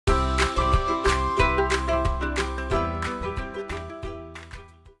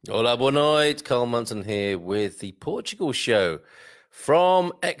Hola, boa noite. Carl Munson here with the Portugal show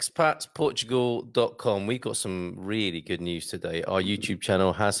from expatsportugal.com. We've got some really good news today. Our YouTube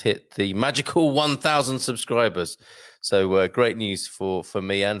channel has hit the magical 1,000 subscribers. So great news for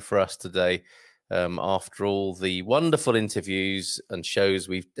me and for us today. After all the wonderful interviews and shows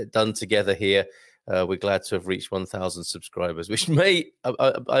we've done together here, we're glad to have reached 1,000 subscribers, which I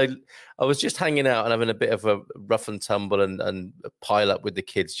was just hanging out and having a bit of a rough and tumble and pile up with the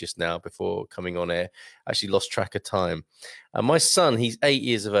kids just now before coming on air. Actually lost track of time. And my son, he's 8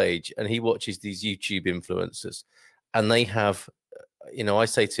 years of age, and he watches these YouTube influencers, and they have, I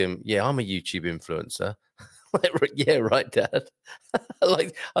say to him, yeah, I'm a YouTube influencer. Yeah, right, Dad.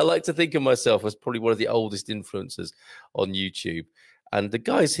 I like to think of myself as probably one of the oldest influencers on YouTube. And the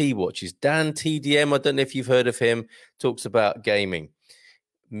guys he watches, Dan TDM, I don't know if you've heard of him, talks about gaming.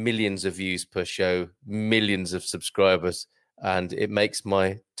 Millions of views per show, millions of subscribers. And it makes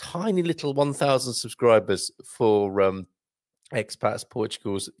my tiny little 1,000 subscribers for Expats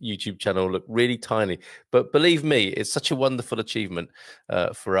Portugal's YouTube channel look really tiny. But believe me, it's such a wonderful achievement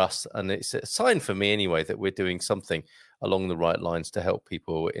for us. And it's a sign for me anyway that we're doing something along the right lines to help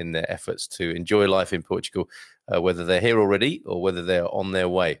people in their efforts to enjoy life in Portugal, whether they're here already or whether they're on their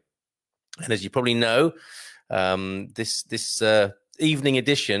way. And as you probably know, this evening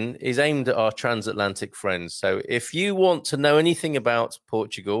edition is aimed at our transatlantic friends. So if you want to know anything about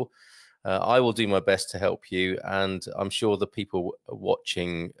Portugal, I will do my best to help you, and I'm sure the people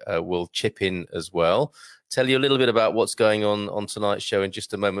watching will chip in as well. Tell you a little bit about what's going on tonight's show in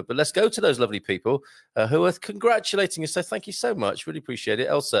just a moment. But let's go to those lovely people who are congratulating us. So thank you so much. Really appreciate it.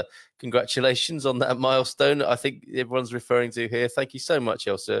 Elsa, congratulations on that milestone I think everyone's referring to here. Thank you so much,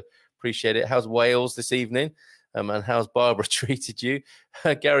 Elsa. Appreciate it. How's Wales this evening? And how's Barbara treated you?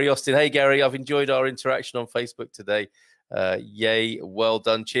 Gary Austin. Hey, Gary, I've enjoyed our interaction on Facebook today. Yay, well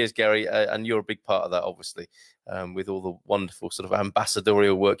done. Cheers, Gary. And you're a big part of that, obviously, with all the wonderful sort of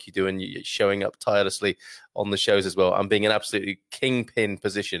ambassadorial work you do, and you're showing up tirelessly on the shows as well, and being an absolutely kingpin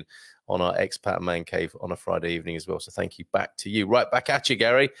position on our Expat Man Cave on a Friday evening as well. So thank you back to you. Right back at you,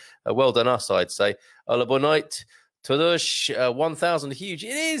 Gary. Well done us, I'd say. Hola, boa noite. Todos, 1,000, huge.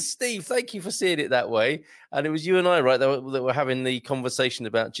 It is, Steve. Thank you for seeing it that way. And it was you and I, right, that were having the conversation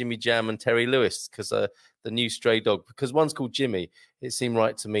about Jimmy Jam and Terry Lewis, because the new stray dog, because one's called Jimmy. It seemed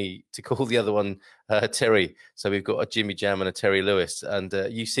right to me to call the other one Terry. So we've got a Jimmy Jam and a Terry Lewis. And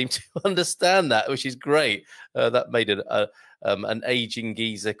you seem to understand that, which is great. That made an aging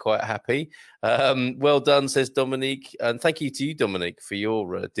geezer quite happy. Well done, says Dominique. And thank you to you, Dominique, for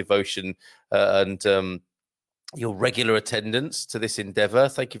your devotion and your regular attendance to this endeavor.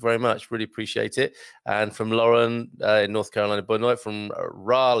 Thank you very much. Really appreciate it. And from Lauren in North Carolina, boa noite, from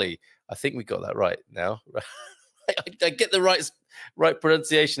Raleigh. I think we got that right now. I get the right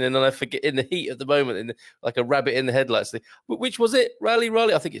pronunciation, and then I forget in the heat at the moment, like a rabbit in the headlights. Which was it?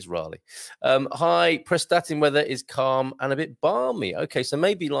 Raleigh? I think it's Raleigh. Hi, Prestatyn weather is calm and a bit balmy. Okay, so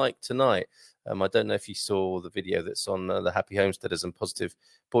maybe like tonight. I don't know if you saw the video that's on the Happy Homesteaders and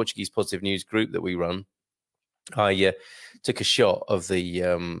Portuguese Positive News group that we run. I took a shot of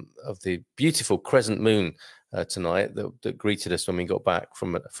the beautiful crescent moon tonight that greeted us when we got back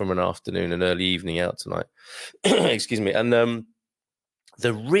from an afternoon and early evening out tonight. Excuse me. And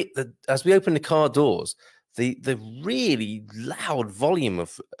as we opened the car doors, the really loud volume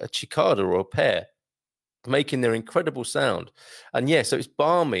of a cicada or a pear making their incredible sound. And yeah, so it's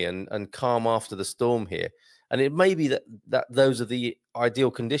balmy and calm after the storm here. And it may be that those are the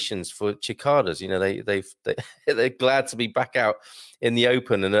ideal conditions for cicadas. You know, they're glad to be back out in the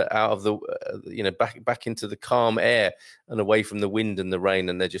open and out of the, back into the calm air and away from the wind and the rain.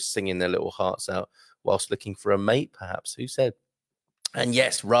 And they're just singing their little hearts out whilst looking for a mate, perhaps. Who said? And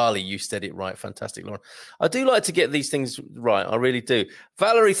yes, Raleigh, you said it right. Fantastic, Lauren. I do like to get these things right. I really do.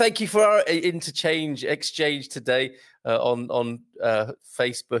 Valerie, thank you for our exchange today on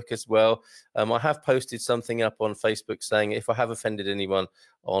Facebook as well. I have posted something up on Facebook saying if I have offended anyone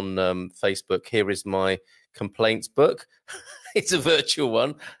on Facebook, here is my complaints book. It's a virtual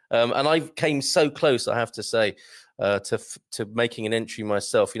one. And I came so close, I have to say, to making an entry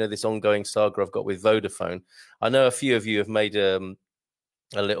myself. You know, this ongoing saga I've got with Vodafone. I know a few of you have made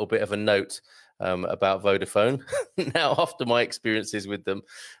a little bit of a note about Vodafone. Now, after my experiences with them,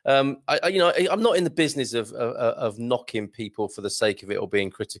 I'm not in the business of knocking people for the sake of it or being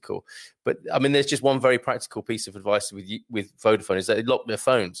critical. But I mean, there's just one very practical piece of advice with Vodafone is that they lock their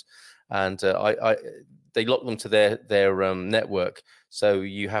phones, and they lock them to their network. So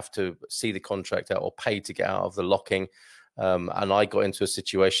you have to see the contract out or pay to get out of the locking. And I got into a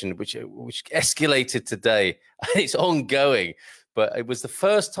situation which escalated today, and it's ongoing but it was the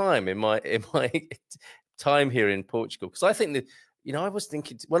first time in my time here in Portugal, because I think that, you know, I was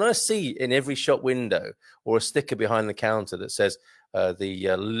thinking, when I see in every shop window or a sticker behind the counter that says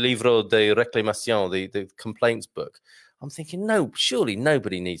the Livro de Reclamación, the complaints book, I'm thinking, no, surely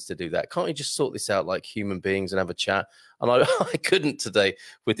nobody needs to do that. Can't you just sort this out like human beings and have a chat? And I couldn't today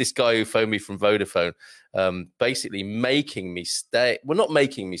with this guy who phoned me from Vodafone, basically making me stay. Well, not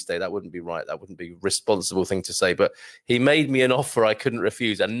making me stay. That wouldn't be right. That wouldn't be a responsible thing to say. But he made me an offer I couldn't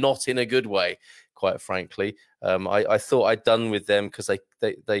refuse, and not in a good way, quite frankly. I thought I'd done with them because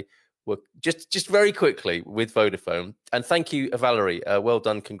they were just very quickly with Vodafone. And thank you, Valerie. Well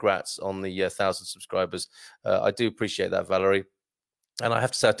done. Congrats on the 1,000 subscribers. I do appreciate that, Valerie. And I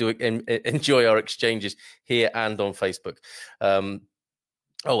have to say, I do enjoy our exchanges here and on Facebook.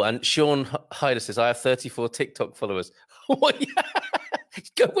 Oh, and Sean Hyder says, I have 34 TikTok followers. Way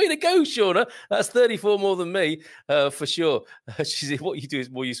to go, Shauna. That's 34 more than me, for sure. She said, what you do is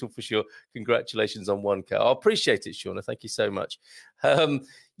more useful for sure. Congratulations on 1K. I appreciate it, Shauna. Thank you so much.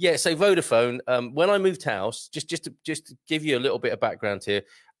 Yeah, so Vodafone, when I moved house, just to give you a little bit of background here,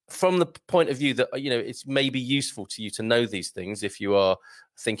 from the point of view that, you know, it's maybe useful to you to know these things if you are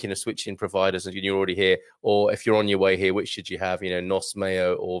thinking of switching providers and you're already here, or if you're on your way here, which should you have, you know, NOS,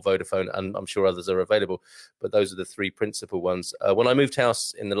 Mayo or Vodafone, and I'm sure others are available, but those are the three principal ones. When I moved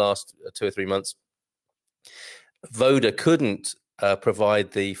house in the last 2 or 3 months, Voda couldn't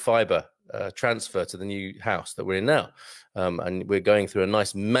provide the fiber transfer to the new house that we're in now. And we're going through a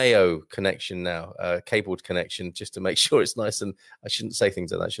nice Mayo connection now, cabled connection, just to make sure it's nice. And I shouldn't say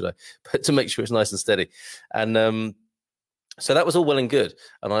things like that, should I? But to make sure it's nice and steady. And so that was all well and good.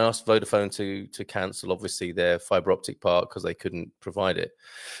 And I asked Vodafone to cancel, obviously, their fiber optic part because they couldn't provide it.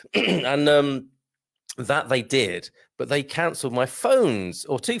 And that they did, but they cancelled my phones,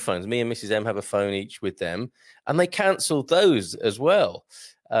 or 2 phones. Me and Mrs. M have a phone each with them, and they cancelled those as well.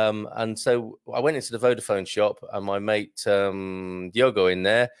 And so I went into the Vodafone shop, and my mate Diogo in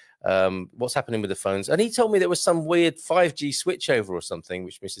there, what's happening with the phones? And he told me there was some weird 5G switchover or something,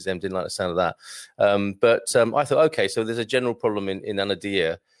 which Mrs. M didn't like the sound of that. But I thought, okay, so there's a general problem in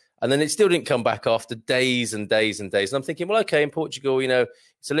Anadia. And then it still didn't come back after days and days and days. And I'm thinking, well, okay, in Portugal, you know,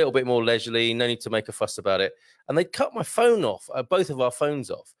 it's a little bit more leisurely, no need to make a fuss about it. And they'd cut my phone off, both of our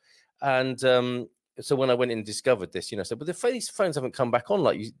phones off. And so when I went in and discovered this, you know, I said, but these phones haven't come back on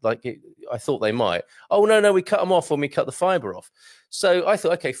I thought they might. Oh, no, we cut them off when we cut the fiber off. So I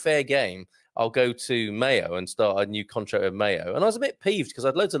thought, okay, fair game. I'll go to Mayo and start a new contract with Mayo. And I was a bit peeved because I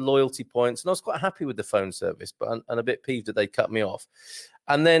had loads of loyalty points and I was quite happy with the phone service, but and a bit peeved that they cut me off.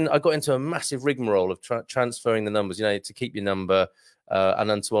 And then I got into a massive rigmarole of transferring the numbers, you know, to keep your number and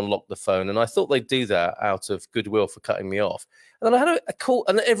then to unlock the phone. And I thought they'd do that out of goodwill for cutting me off. And then I had a call,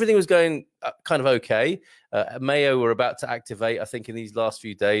 and everything was going kind of okay. Mayo were about to activate, I think, in these last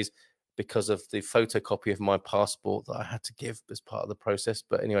few days because of the photocopy of my passport that I had to give as part of the process.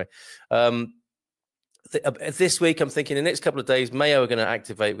 But anyway, this week, I'm thinking the next couple of days, Mayo are going to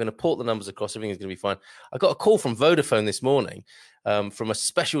activate. We're going to port the numbers across. Everything's going to be fine. I got a call from Vodafone this morning from a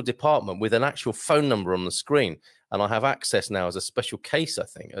special department with an actual phone number on the screen. And I have access now as a special case, I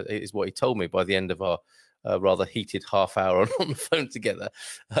think, is what he told me by the end of our rather heated half hour on the phone together.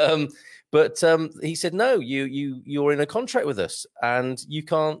 But he said, no, you're in a contract with us and you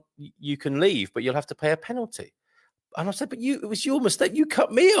can leave, but you'll have to pay a penalty. And I said, but it was your mistake. You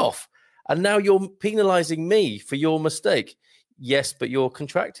cut me off. And now you're penalizing me for your mistake. Yes, but you're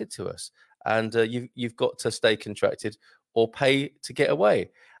contracted to us. And you've got to stay contracted or pay to get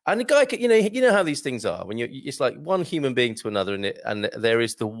away. And the guy, you know how these things are when it's like one human being to another, and there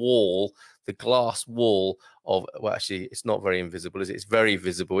is the wall, the glass wall of, well, actually, it's not very invisible, is it? It's very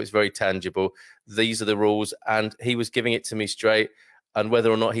visible. It's very tangible. These are the rules. And he was giving it to me straight. And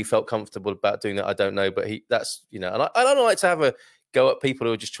whether or not he felt comfortable about doing that, I don't know. But that's, you know, and I don't like to have a go at people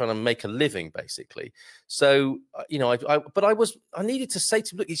who are just trying to make a living, basically. So, you know, I needed to say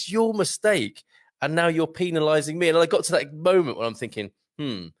to him, look, it's your mistake. And now you're penalizing me. And I got to that moment where I'm thinking,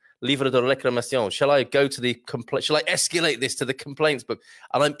 livre de réclamation. Shall I go to the complaint? Shall I escalate this to the complaints book?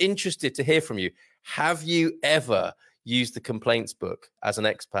 And I'm interested to hear from you. Have you ever used the complaints book as an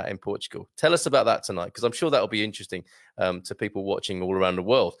expat in Portugal? Tell us about that tonight, because I'm sure that'll be interesting to people watching all around the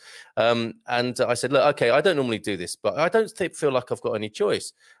world. And I said, look, okay, I don't normally do this, but I don't feel like I've got any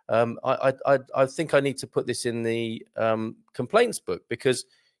choice. I think I need to put this in the complaints book because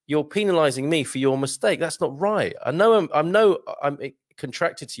you're penalizing me for your mistake. That's not right. I know I'm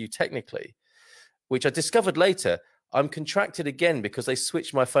contracted to you technically, which I discovered later. I'm contracted again because they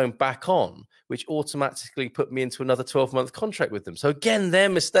switched my phone back on, which automatically put me into another 12-month contract with them. So again, their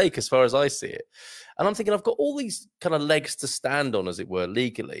mistake as far as I see it. And I'm thinking I've got all these kind of legs to stand on, as it were,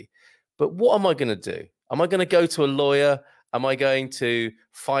 legally. But what am I going to do? Am I going to go to a lawyer? Am I going to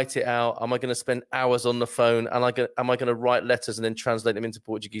fight it out? Am I going to spend hours on the phone? And am I going to write letters and then translate them into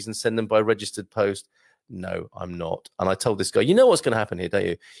Portuguese and send them by registered post? No, I'm not. And I told this guy, you know what's going to happen here, don't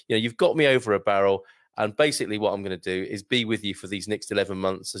you? You know, you've got me over a barrel. And basically what I'm going to do is be with you for these next 11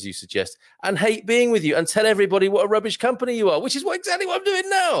 months, as you suggest, and hate being with you and tell everybody what a rubbish company you are, which is exactly what I'm doing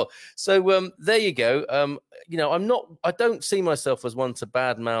now. So there you go. You know, I don't see myself as one to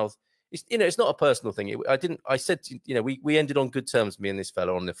badmouth. It's not a personal thing. I said, you know, we ended on good terms, me and this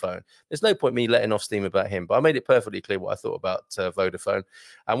fella on the phone. There's no point me letting off steam about him, but I made it perfectly clear what I thought about Vodafone.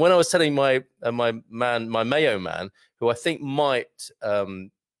 And when I was telling my Mayo man, who I think might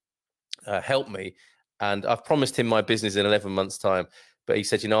help me, and I've promised him my business in 11 months' time. But he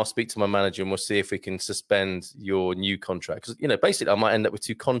said, you know, I'll speak to my manager and we'll see if we can suspend your new contract. Because, you know, basically I might end up with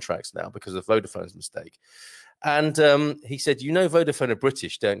 2 contracts now because of Vodafone's mistake. And he said, you know, Vodafone are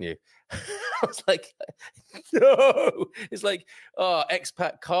British, don't you? I was like, no. It's like,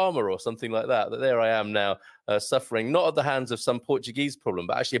 expat karma or something like that. That there I am now suffering, not at the hands of some Portuguese problem,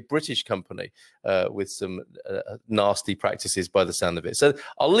 but actually a British company with some nasty practices by the sound of it. So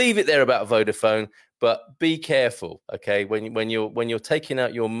I'll leave it there about Vodafone, but be careful, okay? When you're taking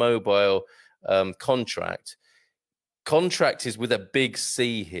out your mobile contract is with a big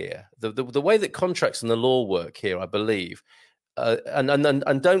C here. The way that contracts and the law work here, I believe,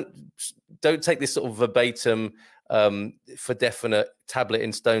 and don't take this sort of verbatim for definite tablet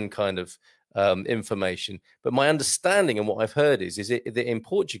in stone kind of information. But my understanding and what I've heard is that in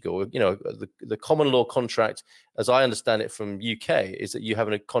Portugal, you know, the common law contract, as I understand it from UK, is that you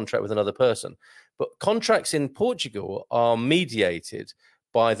have a contract with another person. But contracts in Portugal are mediated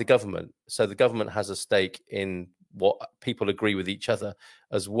by the government. So the government has a stake in what people agree with each other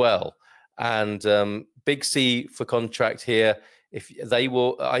as well. And big C for contract here. If they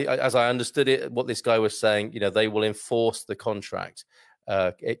will, as I understood it, what this guy was saying, you know, they will enforce the contract.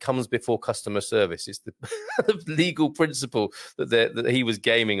 It comes before customer service. It's the legal principle that he was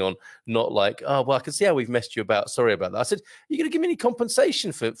gaming on, not like, oh, well, I can see how we've messed you about. Sorry about that. I said, are you going to give me any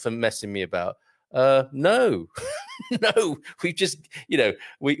compensation for messing me about? No, no, we just, you know,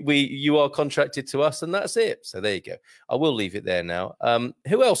 you are contracted to us and that's it. So there you go. I will leave it there now.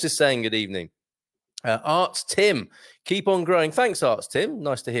 Who else is saying good evening? Arts Tim, keep on growing. Thanks, Arts Tim.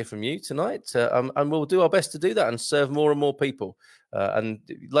 Nice to hear from you tonight. And we'll do our best to do that and serve more and more people. And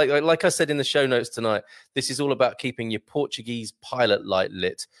like I said in the show notes tonight, this is all about keeping your Portuguese pilot light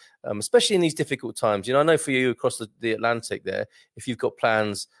lit, especially in these difficult times. You know, I know for you across the Atlantic there, if you've got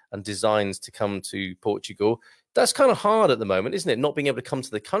plans and designs to come to Portugal, that's kind of hard at the moment, isn't it? Not being able to come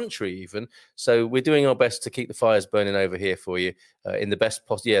to the country even. So we're doing our best to keep the fires burning over here for you in the best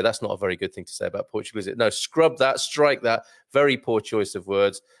possible. Yeah, that's not a very good thing to say about Portugal, is it? No, scrub that, strike that. Very poor choice of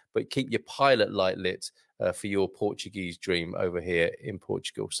words. But keep your pilot light lit for your Portuguese dream over here in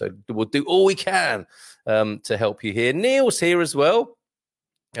Portugal. So we'll do all we can to help you here. Neil's here as well.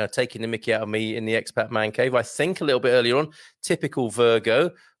 Taking the mickey out of me in the expat man cave, I think a little bit earlier on. Typical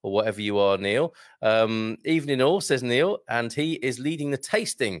Virgo, or whatever you are, Neil. Evening all, says Neil, and he is leading the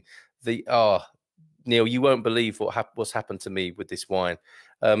tasting. Neil, you won't believe what's happened to me with this wine.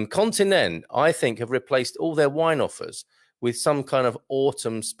 Continent, I think, have replaced all their wine offers with some kind of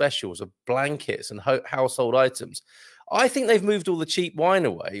autumn specials of blankets and household items. I think they've moved all the cheap wine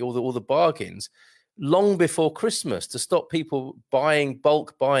away, all the bargains, long before Christmas to stop people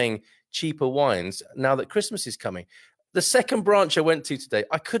bulk buying cheaper wines now that Christmas is coming. The second branch I went to today,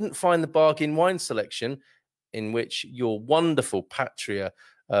 I couldn't find the bargain wine selection in which your wonderful Patria,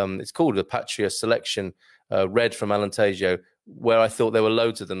 it's called the Patria Selection, red from Alentejo, where I thought there were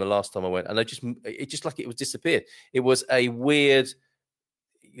loads of them the last time I went. And it just like it was disappeared. It was a weird,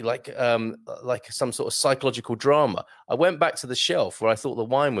 like some sort of psychological drama. I went back to the shelf where I thought the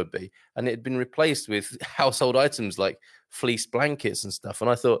wine would be, and it had been replaced with household items like fleece blankets and stuff. And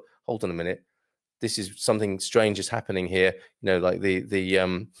I thought, hold on a minute, this is something strange is happening here. You know, like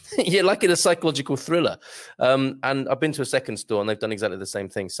yeah, like in a psychological thriller. And I've been to a second store and they've done exactly the same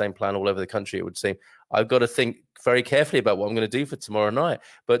thing, same plan all over the country, it would seem. I've got to think very carefully about what I'm going to do for tomorrow night.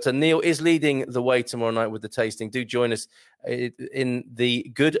 But Neil is leading the way tomorrow night with the tasting. Do join us in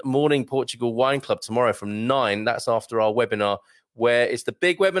the Good Morning Portugal Wine Club tomorrow from 9. That's after our webinar, where it's the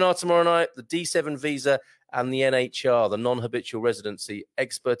big webinar tomorrow night, the D7 visa and the NHR, the non-habitual residency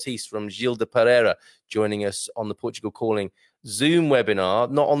expertise from Gilda Pereira, joining us on the Portugal Calling Zoom webinar,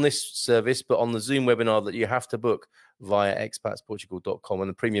 not on this service, but on the Zoom webinar that you have to book via expatsportugal.com, and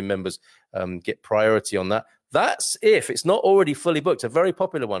the premium members get priority on that. That's if it's not already fully booked. A very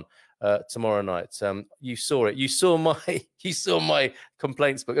popular one tomorrow night. You saw it. You saw my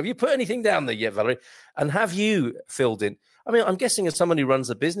complaints book. Have you put anything down there yet, Valerie? And have you filled in? I mean, I'm guessing as someone who runs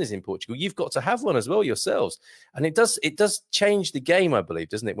a business in Portugal, you've got to have one as well yourselves. And it does change the game, I believe,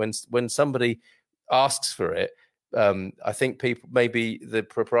 doesn't it? When somebody asks for it, I think people, maybe the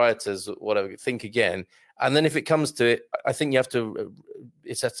proprietors, whatever, think again. And then if it comes to it, I think you have to,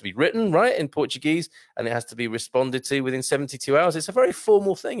 it has to be written, right, in Portuguese, and it has to be responded to within 72 hours. It's a very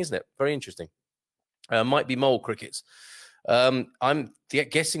formal thing, isn't it? Very interesting. Might be mole crickets. I'm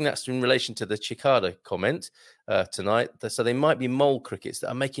guessing that's in relation to the cicada comment tonight. So they might be mole crickets that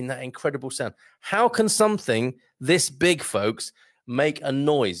are making that incredible sound. How can something this big, folks, make a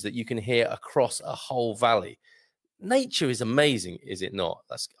noise that you can hear across a whole valley? Nature is amazing, is it not?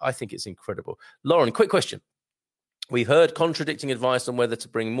 I think it's incredible. Lauren, quick question. We've heard contradicting advice on whether to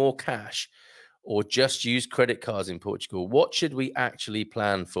bring more cash or just use credit cards in Portugal. What should we actually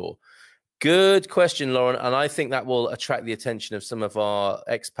plan for? Good question, Lauren. And I think that will attract the attention of some of our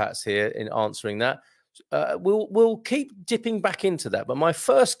expats here in answering that. We'll keep dipping back into that. But my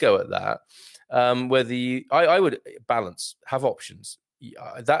first go at that, I would balance, have options.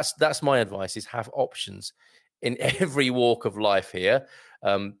 That's my advice, is have options in every walk of life here,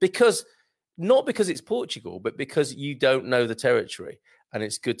 because not because it's Portugal, but because you don't know the territory, and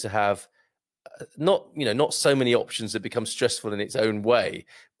it's good to have not so many options that become stressful in its own way.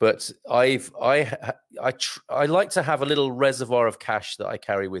 But I like to have a little reservoir of cash that I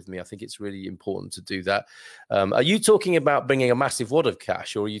carry with me. I think it's really important to do that. Are you talking about bringing a massive wad of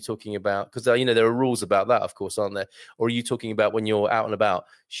cash, or are you talking about, because there are rules about that, of course, aren't there? Or are you talking about when you're out and about,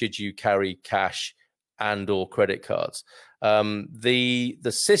 should you carry cash and or credit cards? The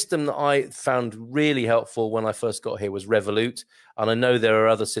system that I found really helpful when I first got here was Revolut, and I know there are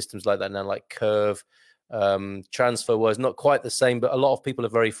other systems like that now, like Curve, TransferWise. Not quite the same, but a lot of people are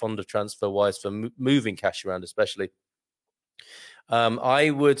very fond of TransferWise for moving cash around, especially.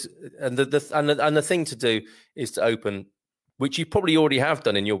 I would, and the thing to do is to open, which you probably already have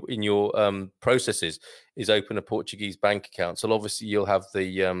done in your processes, is open a Portuguese bank account. So obviously you'll have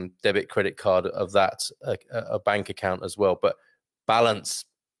the debit credit card of that, a bank account as well. But balance,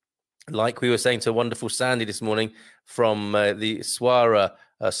 like we were saying to wonderful Sandy this morning from the Suara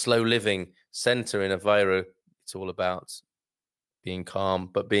Slow Living Center in Aveiro, it's all about being calm,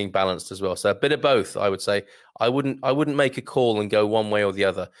 but being balanced as well. So a bit of both, I would say. I wouldn't make a call and go one way or the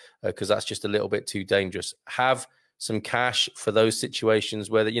other, because that's just a little bit too dangerous. Have some cash for those situations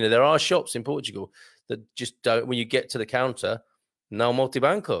where there are shops in Portugal that just don't, when you get to the counter, no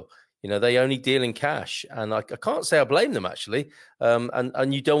multibanco. They only deal in cash, and I can't say I blame them, actually.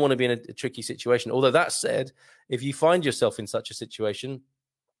 And you don't want to be in a tricky situation. Although that said, if you find yourself in such a situation,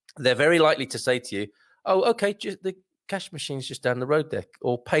 they're very likely to say to you, "Oh, okay, just the cash machine's just down the road there,"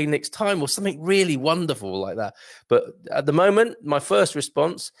 or "pay next time," or something really wonderful like that. But at the moment, my first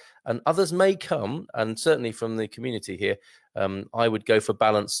response, and others may come, and certainly from the community here, I would go for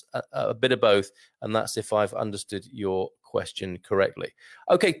balance, a bit of both, and that's if I've understood your question correctly.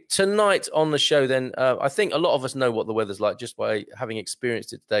 Okay, tonight on the show then, I think a lot of us know what the weather's like just by having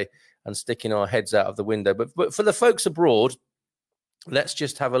experienced it today and sticking our heads out of the window. But for the folks abroad, let's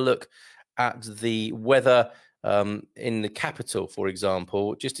just have a look at the weather in the capital, for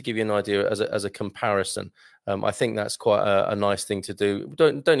example, just to give you an idea as a comparison. I think that's quite a nice thing to do.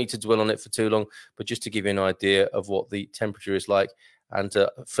 Don't need to dwell on it for too long, but just to give you an idea of what the temperature is like. And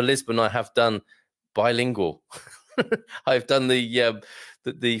for Lisbon, I have done bilingual. I've done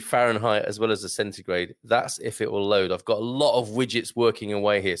the Fahrenheit as well as the centigrade. That's if it will load. I've got a lot of widgets working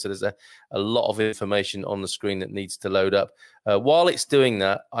away here, so there's a lot of information on the screen that needs to load up. While it's doing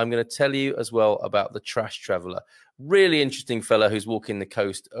that, I'm going to tell you as well about the Trash Traveller. Really interesting fella who's walking the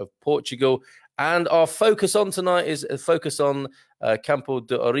coast of Portugal. And our focus on tonight is a focus on Campo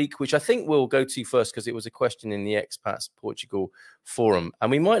De Ourique, which I think we'll go to first because it was a question in the Expats Portugal forum. And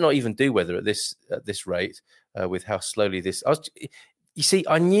we might not even do weather at this rate with how slowly this... You see,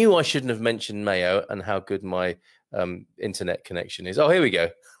 I knew I shouldn't have mentioned Mayo and how good my internet connection is. Oh, here we go.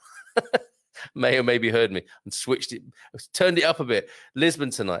 Mayo maybe heard me and switched it, turned it up a bit. Lisbon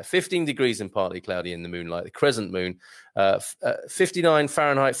tonight, 15 degrees and partly cloudy in the moonlight, the crescent moon, 59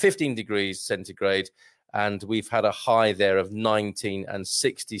 Fahrenheit, 15 degrees centigrade. And we've had a high there of 19 and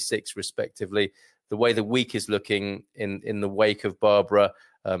 66 respectively. The way the week is looking in the wake of Barbara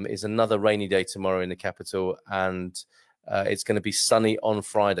is another rainy day tomorrow in the capital, and it's going to be sunny on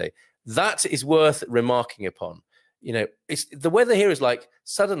Friday. That is worth remarking upon. You know, it's the weather here is like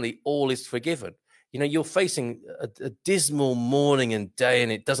suddenly all is forgiven. You know, you're facing a dismal morning and day,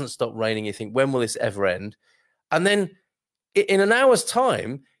 and it doesn't stop raining. You think, when will this ever end? And then in an hour's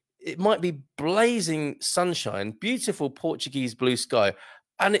time, it might be blazing sunshine, beautiful Portuguese blue sky,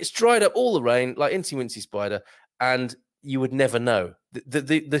 and it's dried up all the rain like Incy Wincy Spider, and you would never know.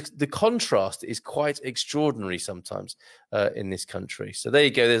 The contrast is quite extraordinary sometimes in this country. So there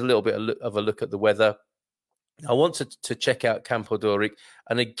you go. There's a little bit of a look at the weather. I want to check out Campo De Ourique.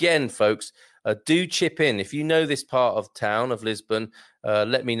 And again, folks, do chip in. If you know this part of town of Lisbon,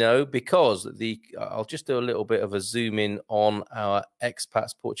 let me know, because I'll just do a little bit of a zoom in on our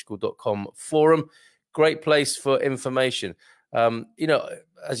expatsportugal.com forum. Great place for information. You know,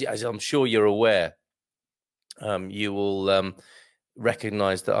 as I'm sure you're aware, you will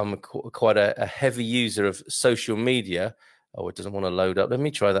recognize that I'm quite a heavy user of social media. Oh, it doesn't want to load up. Let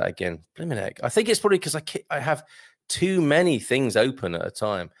me try that again. Blimmin' heck. I think it's probably because I have too many things open at a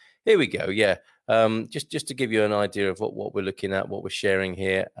time. Here we go. Yeah. Just to give you an idea of what we're looking at, what we're sharing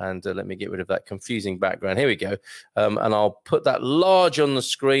here. And let me get rid of that confusing background. Here we go. And I'll put that large on the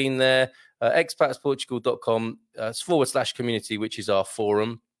screen there. expatsportugal.com /community, which is our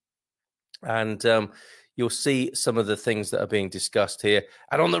forum. And you'll see some of the things that are being discussed here.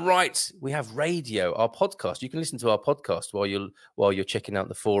 And on the right, we have radio, our podcast. You can listen to our podcast while you're checking out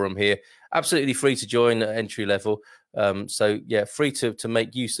the forum here. Absolutely free to join at entry level. So yeah, free to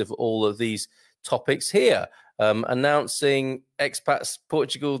make use of all of these topics here. Announcing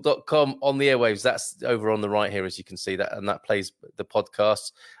expatsportugal.com on the airwaves. That's over on the right here, as you can see that, and that plays the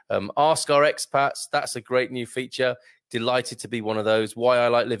podcast. Ask our expats. That's a great new feature. Delighted to be one of those. Why I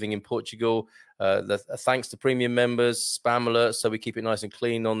like living in Portugal. Thanks to premium members, spam alerts, so we keep it nice and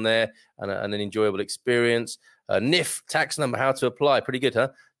clean on there, and an enjoyable experience. NIF tax number, how to apply. Pretty good, huh?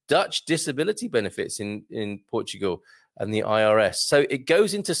 Dutch disability benefits in Portugal and the IRS. So it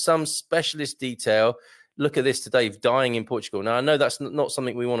goes into some specialist detail. Look at this today, dying in Portugal. Now, I know that's not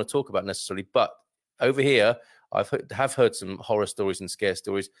something we want to talk about necessarily, but over here, I have heard some horror stories and scare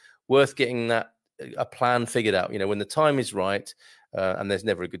stories. Worth getting a plan figured out, you know, when the time is right. And there's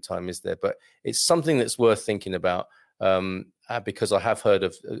never a good time, is there? But it's something that's worth thinking about, because I have heard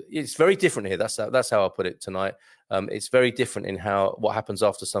of. It's very different here. That's how I'll put it tonight. It's very different in what happens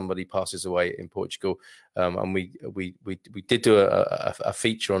after somebody passes away in Portugal. And we did do a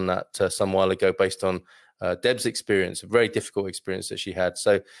feature on that some while ago, based on Deb's experience, a very difficult experience that she had.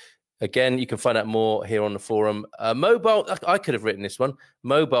 So again, you can find out more here on the forum. Mobile, I could have written this one,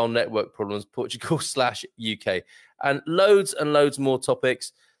 mobile network problems, Portugal /UK, and loads more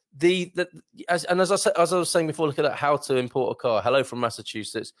topics. As I was saying before, look at that, how to import a car. Hello from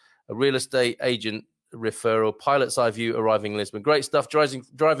Massachusetts, a real estate agent referral, pilot's eye view arriving in Lisbon. Great stuff.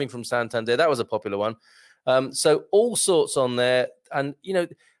 Driving from Santander. That was a popular one. So all sorts on there. And, you know,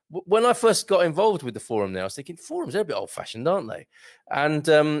 when I first got involved with the forum there, I was thinking, forums, they're a bit old fashioned, aren't they?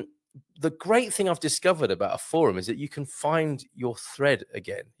 And, the great thing I've discovered about a forum is that you can find your thread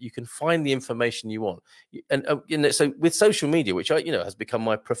again. You can find the information you want. And so with social media, which has become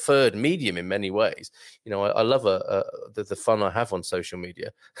my preferred medium in many ways, you know, I love the fun I have on social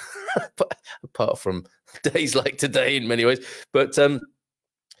media, but apart from days like today in many ways. But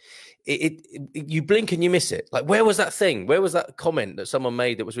you blink and you miss it. Like, where was that thing? Where was that comment that someone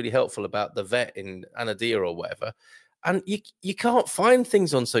made that was really helpful about the vet in Anadia or whatever? And you can't find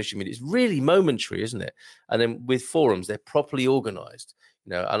things on social media. It's really momentary, isn't it? And then with forums, they're properly organized.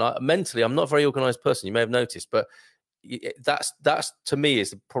 You know, and mentally, I'm not a very organized person. You may have noticed, but that's to me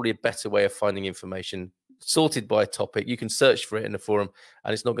is probably a better way of finding information, sorted by a topic. You can search for it in a forum,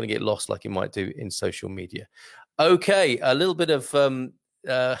 and it's not going to get lost like it might do in social media. Okay, a little bit of okay,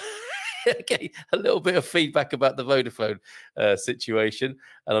 a little bit of feedback about the Vodafone situation,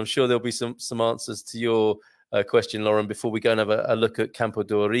 and I'm sure there'll be some answers to your question, Lauren, before we go and have a look at Campo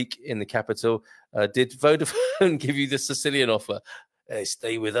De Ourique in the capital. Did Vodafone give you the Sicilian offer? Hey,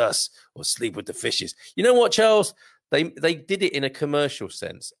 stay with us or sleep with the fishes. You know what, Charles? They did it in a commercial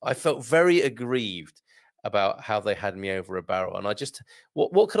sense. I felt very aggrieved about how they had me over a barrel. And I just,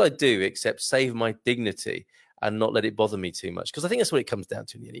 what could I do except save my dignity and not let it bother me too much? Because I think that's what it comes down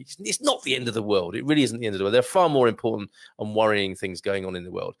to in the end. It's not the end of the world. It really isn't the end of the world. There are far more important and worrying things going on in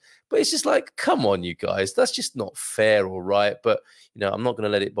the world. But it's just like, come on, you guys. That's just not fair or right. But, you know, I'm not going to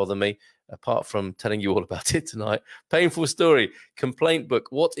let it bother me, apart from telling you all about it tonight. Painful story, complaint book.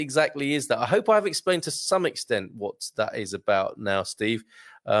 What exactly is that? I hope I've explained to some extent what that is about now, Steve.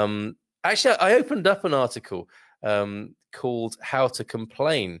 Actually, I opened up an article called How to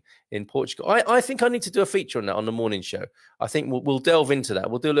Complain in Portugal. I think I need to do a feature on that on the morning show. I think we'll delve into that.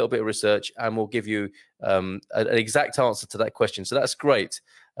 We'll do a little bit of research and we'll give you an exact answer to that question. So that's great.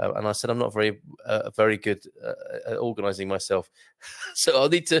 And I said I'm not very good at organising myself, so I'll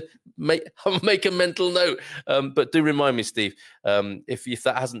need to make a mental note. But do remind me, Steve, if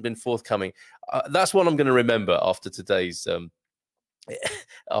that hasn't been forthcoming. That's what I'm going to remember after today's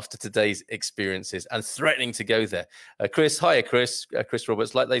experiences and threatening to go there. Chris, hiya, Chris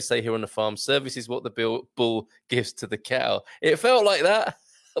Roberts. Like they say here on the farm, service is what the bull gives to the cow. It felt like that.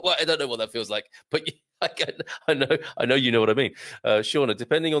 Well, I don't know what that feels like, but I know you know what I mean. Shauna,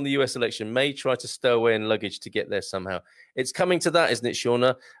 depending on the US election, may try to stow away in luggage to get there somehow. It's coming to that, isn't it,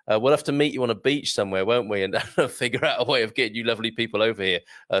 Shauna? We'll have to meet you on a beach somewhere, won't we? And figure out a way of getting you lovely people over here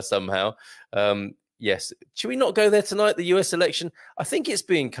somehow. Yes. Should we not go there tonight, the US election? I think it's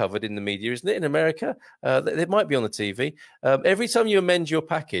being covered in the media, isn't it, in America? It might be on the TV. Every time you amend your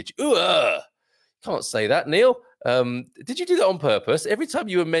package, can't say that, Neil. Did you do that on purpose? Every time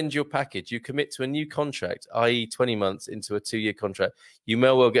you amend your package, you commit to a new contract, i.e. 20 months into a 2-year contract. You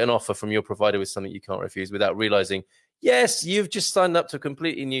may well get an offer from your provider with something you can't refuse without realizing, yes, you've just signed up to a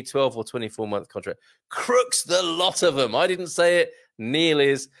completely new 12 or 24-month contract. Crooks, the lot of them. I didn't say it. Neil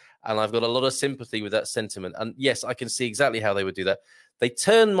is. And I've got a lot of sympathy with that sentiment. And yes, I can see exactly how they would do that. They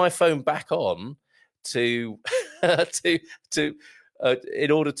turned my phone back on to in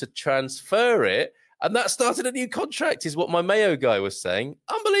order to transfer it. And that started a new contract, is what my Mayo guy was saying.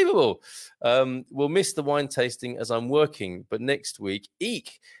 Unbelievable. We'll miss the wine tasting as I'm working, but next week,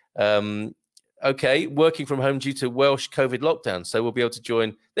 eek. Okay, working from home due to Welsh COVID lockdown. So we'll be able to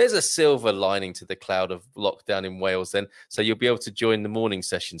join. There's a silver lining to the cloud of lockdown in Wales then. So you'll be able to join the morning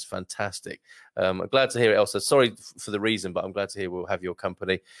sessions. Fantastic. I'm glad to hear it, Elsa. Sorry for the reason, but I'm glad to hear we'll have your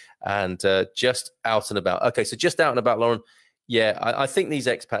company. And just out and about. Okay, so just out and about, Lauren. Yeah, I think these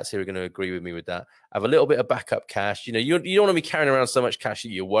expats here are going to agree with me with that. Have a little bit of backup cash. You know, you don't want to be carrying around so much cash that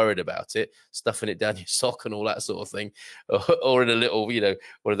you're worried about it, stuffing it down your sock and all that sort of thing, or in a little, you know,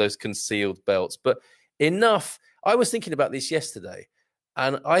 one of those concealed belts. But enough. I was thinking about this yesterday,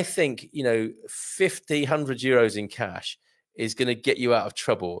 and I think, you know, 50, 100 euros in cash is going to get you out of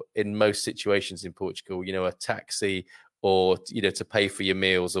trouble in most situations in Portugal. You know, a taxi, or, you know, to pay for your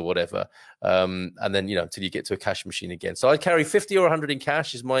meals or whatever. And then, you know, until you get to a cash machine again. So I carry 50 or 100 in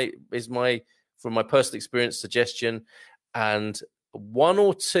cash is my, from my personal experience, suggestion. And 1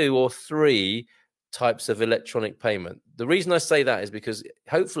 or 2 or 3 types of electronic payment. The reason I say that is because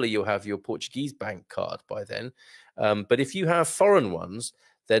hopefully you'll have your Portuguese bank card by then. But if you have foreign ones,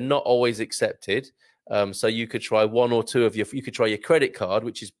 they're not always accepted. So you could try 1 or 2 of you could try your credit card,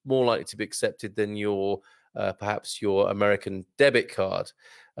 which is more likely to be accepted than your perhaps your American debit card.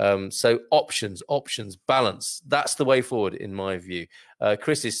 So options, balance. That's the way forward, in my view.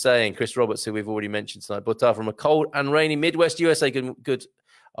 Chris is saying, Chris Roberts, who we've already mentioned tonight, but from a cold and rainy Midwest USA. Good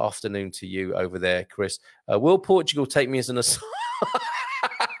afternoon to you over there, Chris. Will Portugal take me as an aside?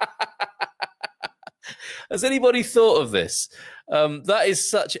 Has anybody thought of this? That is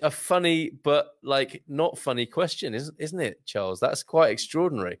such a funny, but like not funny question, isn't it, Charles? That's quite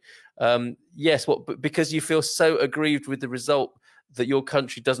extraordinary. Yes, because you feel so aggrieved with the result that your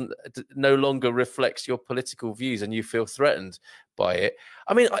country no longer reflects your political views, and you feel threatened by it.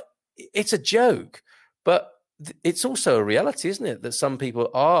 I mean, it's a joke, but it's also a reality, isn't it? That some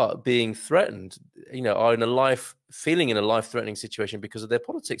people are being threatened, you know, are feeling in a life-threatening situation because of their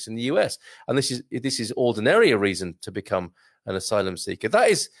politics in the US. And this is ordinarily a reason to become an asylum seeker.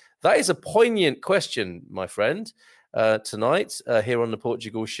 That is a poignant question, my friend, tonight here on the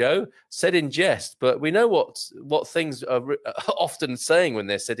Portugal show, said in jest. But we know what things are often saying when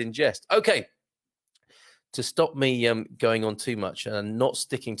they're said in jest. Okay. To stop me going on too much and not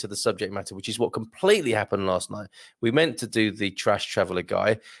sticking to the subject matter, which is what completely happened last night. We meant to do the trash traveler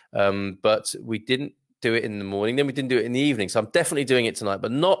guy, but we didn't do it in the morning. Then we didn't do it in the evening. So I'm definitely doing it tonight,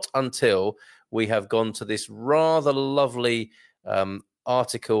 but not until we have gone to this rather lovely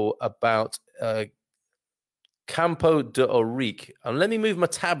article about Campo De Ourique. And let me move my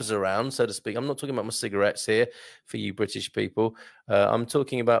tabs around, so to speak. I'm not talking about my cigarettes here for you British people. I'm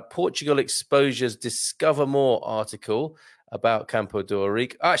talking about Portugal Exposure's Discover More article about Campo De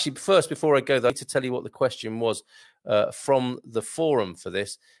Ourique. Actually, first, before I go, I need to tell you what the question was from the forum for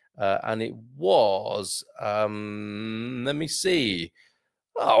this. And it was, let me see.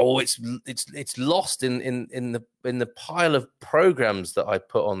 Oh, it's lost in the pile of programs that I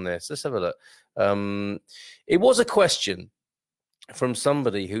put on this. Let's have a look. It was a question from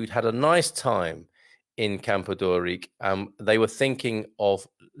somebody who'd had a nice time in Campo De Ourique. They were thinking of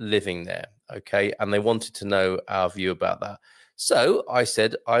living there. okay? And they wanted to know our view about that. So I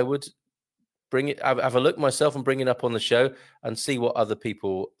said I would bring it, have a look myself and bring it up on the show and see what other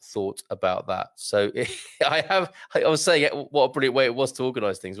people thought about that. So I was saying what a brilliant way it was to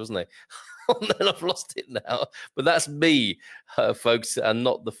organize things, wasn't it? And then I've lost it now, but that's me, folks, and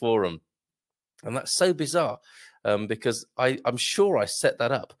not the forum. And that's so bizarre, because I'm sure I set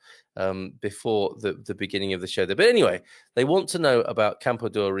that up before the beginning of the show. But anyway, they want to know about Campo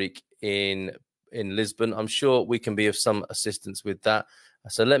de Ourique in Lisbon. I'm sure we can be of some assistance with that.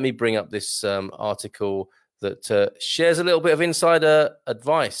 So let me bring up this article that shares a little bit of insider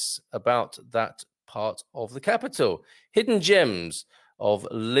advice about that part of the capital. Hidden gems of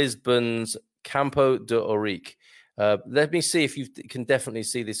Lisbon's Campo de Ourique. Let me see if you can definitely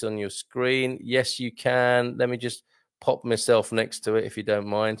see this on your screen. Yes, you can. Let me just pop myself next to it, if you don't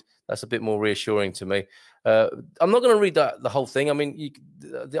mind. That's a bit more reassuring to me. I'm not going to read the whole thing. I mean,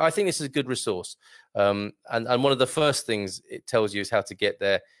 I think this is a good resource. And one of the first things it tells you is how to get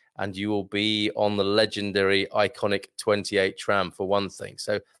there. And you will be on the legendary, iconic 28 tram, for one thing.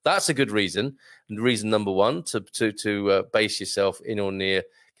 So that's a good reason. And reason number one, to base yourself in or near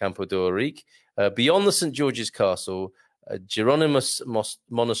Campo de Ourique. Beyond the St. George's Castle, Geronimus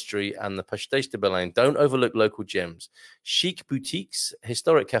Monastery and the Pastéis de Belém, don't overlook local gems. Chic boutiques,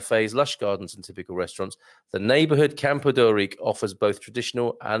 historic cafes, lush gardens and typical restaurants. The neighborhood Campo de Ourique offers both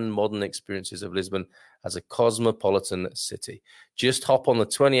traditional and modern experiences of Lisbon as a cosmopolitan city. Just hop on the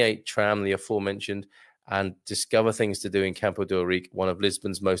 28 tram, the aforementioned, and discover things to do in Campo de Ourique, one of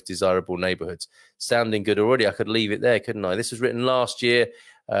Lisbon's most desirable neighborhoods. Sounding good already. I could leave it there, couldn't I? This was written last year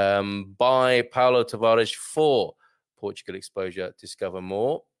by Paulo Tavares for Portugal Exposure. Discover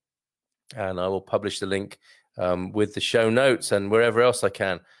more. And I will publish the link with the show notes and wherever else I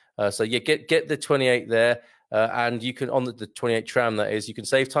can. So yeah, get the 28 there. And you can, on the 28 tram, that is, you can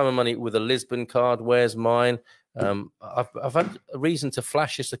save time and money with a Lisbon card. Where's mine? I've had a reason to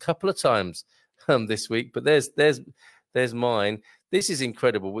flash this a couple of times this week, but there's mine. This is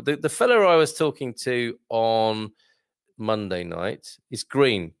incredible. The fellow I was talking to on Monday night is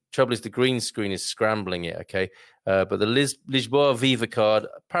green. Trouble is the green screen is scrambling it, okay? But the Lisboa Viva card,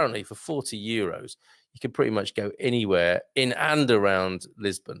 apparently for €40, you can pretty much go anywhere in and around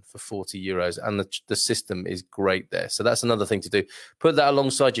Lisbon for €40, and the system is great there. So that's another thing to do. Put that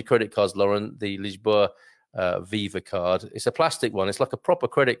alongside your credit cards, Lauren, the Lisboa Viva card. It's a plastic one. It's like a proper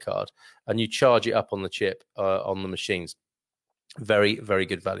credit card, and you charge it up on the chip on the machines. Very, very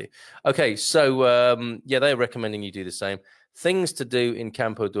good value. Okay, so yeah, they're recommending you do the same. Things to do in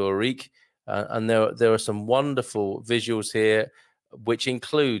Campo de Ourique, and there are some wonderful visuals here, which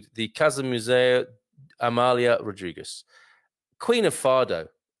include the Casa Museu Amalia Rodrigues, Queen of Fado,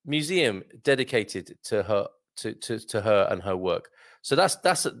 museum dedicated to her to her and her work. So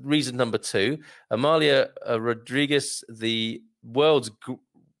that's reason number two. Amalia Rodrigues, the world's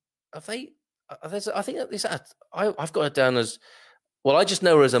I think I've got it down as, well, I just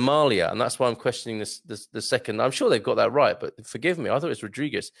know her as Amalia, and that's why I'm questioning the second. I'm sure they've got that right, but forgive me. I thought it was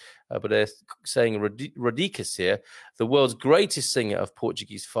Rodrigues, but they're saying Rodrigues here, the world's greatest singer of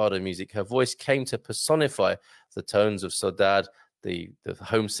Portuguese fado music. Her voice came to personify the tones of saudade, the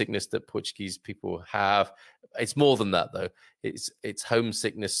homesickness that Portuguese people have. It's more than that, though. It's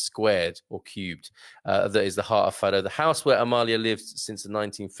homesickness squared or cubed. That is the heart of fado. The house where Amalia lived since the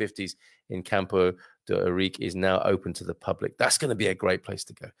 1950s in Campo de Ourique is now open to the public. That's going to be a great place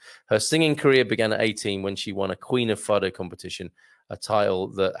to go. Her singing career began at 18 when she won a Queen of Fado competition, a title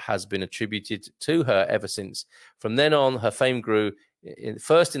that has been attributed to her ever since. From then on, her fame grew,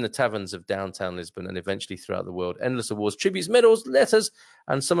 first in the taverns of downtown Lisbon and eventually throughout the world. Endless awards, tributes, medals, letters,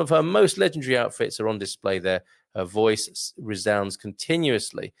 and some of her most legendary outfits are on display there. Her voice resounds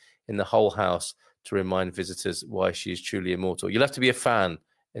continuously in the whole house to remind visitors why she is truly immortal. You'll have to be a fan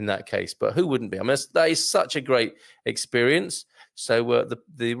in that case, but who wouldn't be? I mean, that is such a great experience. So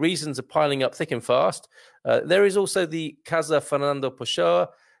the reasons are piling up thick and fast. There is also the Casa Fernando Pessoa.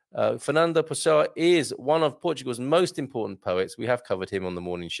 Fernando Pessoa is one of Portugal's most important poets. We have covered him on the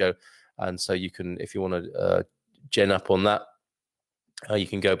morning show, and so you can, if you want to gen up on that, you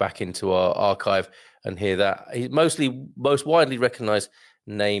can go back into our archive and hear that. He's most widely recognized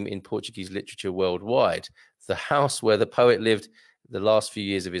name in Portuguese literature worldwide. The house where the poet lived the last few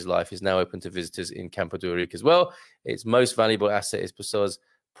years of his life is now open to visitors in Campo de Ourique as well. Its most valuable asset is Pessoa's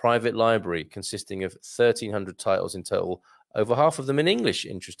private library, consisting of 1,300 titles in total, over half of them in English,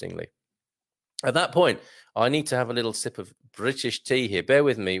 interestingly. At that point, I need to have a little sip of British tea here. Bear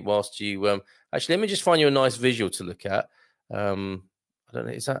with me whilst you... actually, let me just find you a nice visual to look at. I don't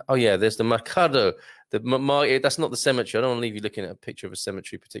know. Is that? Oh yeah, there's the Mercado. That's not the cemetery. I don't want to leave you looking at a picture of a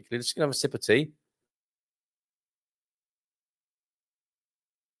cemetery particularly. Just gonna have a sip of tea.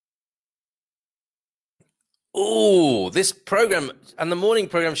 Oh, this program and the morning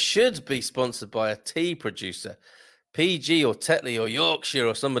program should be sponsored by a tea producer, PG or Tetley or Yorkshire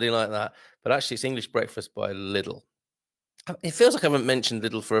or somebody like that. But actually, it's English breakfast by Lidl. It feels like I haven't mentioned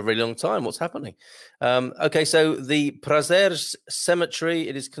Lidl for a very long time. What's happening? Okay, so the Prazeres Cemetery,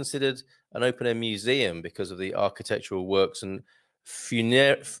 it is considered an open-air museum because of the architectural works and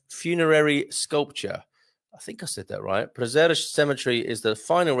funerary sculpture. I think I said that right. Prazeres Cemetery is the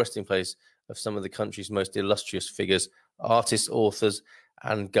final resting place of some of the country's most illustrious figures, artists, authors,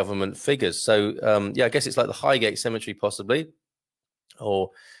 and government figures. So, yeah, I guess it's like the Highgate Cemetery, possibly,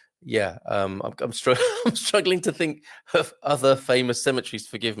 or yeah, I'm struggling to think of other famous cemeteries.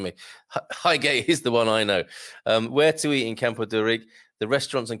 Forgive me. Highgate is the one I know. Where to eat in Campo de Ourique? The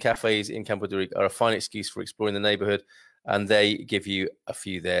restaurants and cafes in Campo de Ourique are a fine excuse for exploring the neighborhood, and they give you a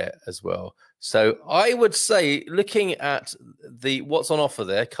few there as well. So I would say, looking at what's on offer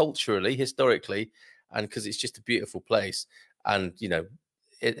there culturally, historically, and because it's just a beautiful place, and you know,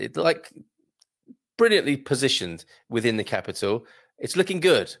 it like brilliantly positioned within the capital, it's looking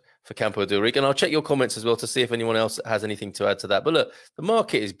good for Campo de Ourique. And I'll check your comments as well to see if anyone else has anything to add to that. But look, the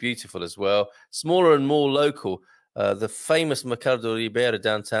market is beautiful as well, smaller and more local. The famous Mercado Ribeira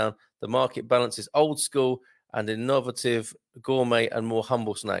downtown, the market balances old school and innovative gourmet and more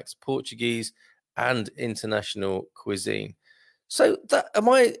humble snacks, Portuguese and international cuisine. So that, am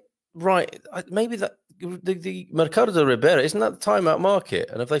I right? Maybe that the Mercado de Ribeira, isn't that the timeout market?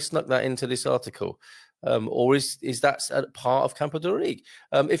 And have they snuck that into this article? Or is that a part of Campo de Ourique?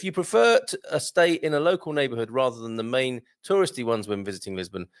 If you prefer a stay in a local neighborhood rather than the main touristy ones when visiting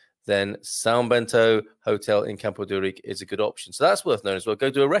Lisbon, then São Bento Hotel in Campo de Ourique is a good option. So that's worth knowing as well. Go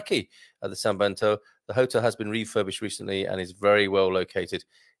to a recce at the São Bento. The hotel has been refurbished recently and is very well located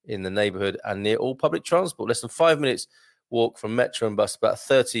in the neighborhood and near all public transport. Less than 5 minutes walk from metro and bus, about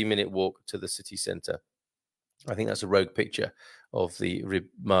a 30-minute walk to the city centre. I think that's a rogue picture of the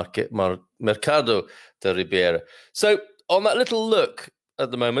Mercado de Ribeira. So on that little look at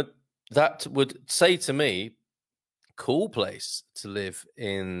the moment, that would say to me, cool place to live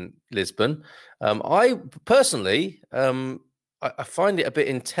in Lisbon. I personally, I find it a bit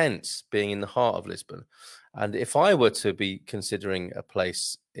intense being in the heart of Lisbon. And if I were to be considering a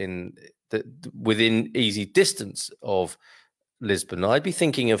place within easy distance of Lisbon, I'd be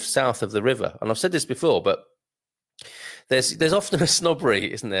thinking of south of the river. And I've said this before, but there's often a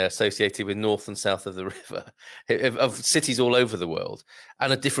snobbery, isn't there, associated with north and south of the river, of cities all over the world,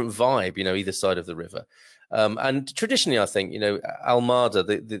 and a different vibe, you know, either side of the river. And traditionally, I think, you know, Almada,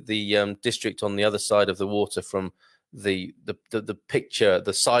 the district on the other side of the water from the picture,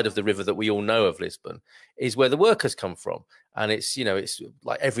 the side of the river that we all know of Lisbon, is where the workers come from. And it's, you know, it's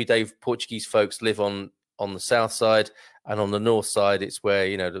like everyday Portuguese folks live on the south side, and on the north side, it's where,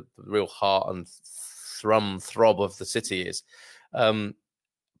 you know, the real heart and throb of the city is.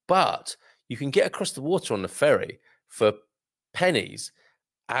 But you can get across the water on the ferry for pennies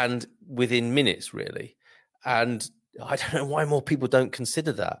and within minutes, really. And I don't know why more people don't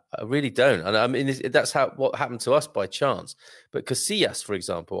consider that. I really don't. And I mean, that's what happened to us by chance. But Casillas, for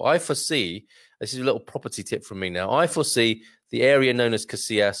example, I foresee, this is a little property tip from me now, I foresee the area known as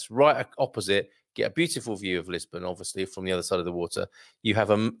Casillas right opposite, get a beautiful view of Lisbon, obviously, from the other side of the water. You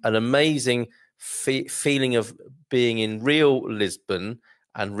have an amazing feeling of being in real Lisbon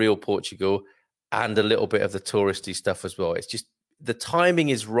and real Portugal, and a little bit of the touristy stuff as well. It's just, the timing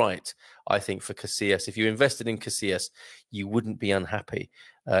is right, I think, for Casillas. If you invested in Casillas, you wouldn't be unhappy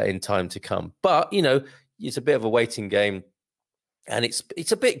in time to come. But, you know, it's a bit of a waiting game, and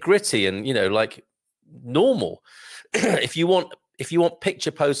it's a bit gritty and, you know, like normal. If you want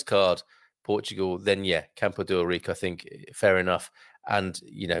picture postcard Portugal, then yeah, Campo de Ourique, I think, fair enough. And,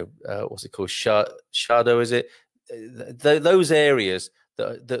 you know, what's it called? Shadow, is it? Those areas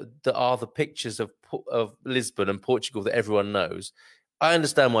that are the pictures of Lisbon and Portugal that everyone knows. I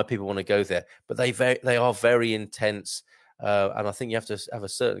understand why people want to go there, but they are very intense, and I think you have to have a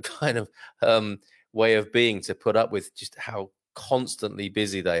certain kind of way of being to put up with just how constantly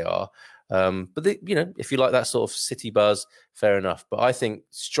busy they are. But you know, if you like that sort of city buzz, fair enough. But I think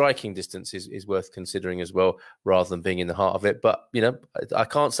striking distance is worth considering as well, rather than being in the heart of it. But, you know, I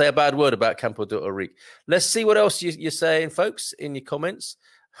can't say a bad word about Campo de Ourique. Let's see what else you're saying, folks, in your comments.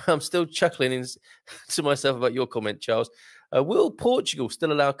 I'm still chuckling to myself about your comment, Charles. Will Portugal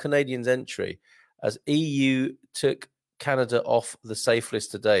still allow Canadians entry, as EU took Canada off the safe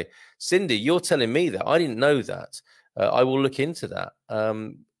list today? Cindy, you're telling me that. I didn't know that. I will look into that.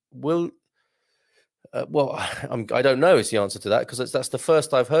 Well, I don't know is the answer to that, because that's the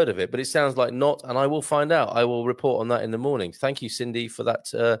first I've heard of it, but it sounds like not, and I will find out. I will report on that in the morning. Thank you, Cindy, for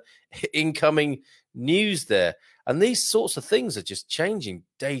that incoming news there. And these sorts of things are just changing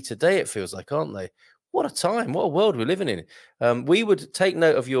day to day, it feels like, aren't they? What a time, what a world we're living in. We would take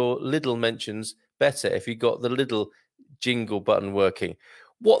note of your little mentions better if you got the little jingle button working.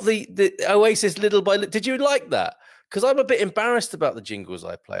 What the Oasis little by little, did you like that? Because I'm a bit embarrassed about the jingles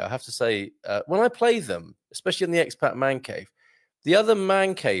I play. I have to say, when I play them, especially in the Expat Man Cave, the other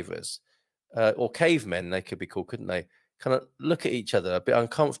man cavers, or cavemen, they could be called, couldn't they? Kind of look at each other a bit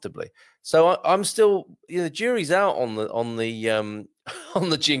uncomfortably. So I'm still, the jury's out on the on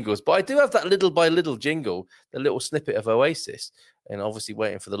the jingles, but I do have that little by little jingle, the little snippet of Oasis, and obviously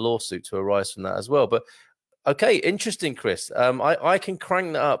waiting for the lawsuit to arise from that as well. But okay, interesting, Chris. I can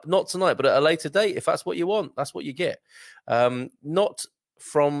crank that up, not tonight, but at a later date. If that's what you want, that's what you get. Not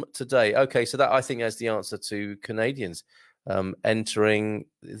from today. Okay, so that, I think, is the answer to Canadians entering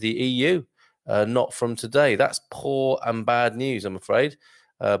the EU. Not from today. That's poor and bad news, I'm afraid.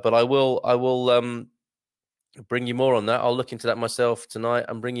 But I will bring you more on that. I'll look into that myself tonight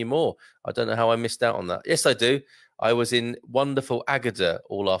and bring you more. I don't know how I missed out on that. Yes, I do. I was in wonderful Agadir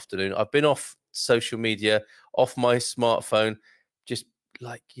all afternoon. I've been off social media, off my smartphone, just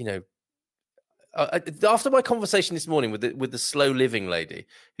like, after my conversation this morning with the slow living lady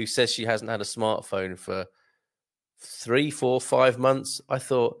who says she hasn't had a smartphone for 3, 4, 5 months, I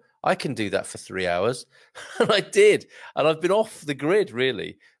thought, I can do that for 3 hours. And I did. And I've been off the grid,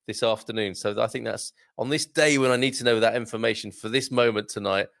 really, this afternoon. So I think that's on this day when I need to know that information for this moment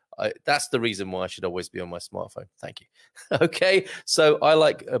tonight. That's the reason why I should always be on my smartphone. Thank you. Okay. So I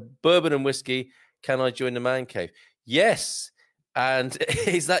like bourbon and whiskey. Can I join the man cave? Yes. And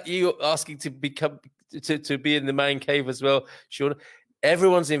is that you asking to become to be in the man cave as well, Sean?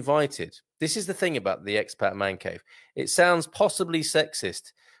 Everyone's invited. This is the thing about the Expat Man Cave. It sounds possibly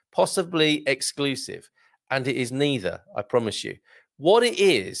sexist, possibly exclusive, and it is neither, I promise you. What it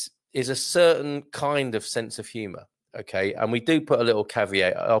is a certain kind of sense of humor, okay? And we do put a little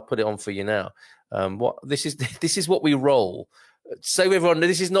caveat. I'll put it on for you now. This is what we roll. So everyone,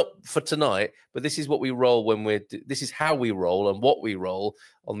 this is not for tonight, but this is what we roll this is how we roll and what we roll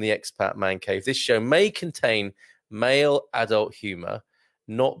on the Expat Man Cave. This show may contain male adult humor,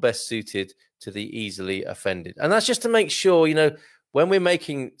 not best suited to the easily offended. And that's just to make sure, when we're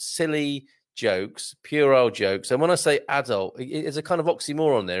making silly jokes, puerile jokes, and when I say adult, it's a kind of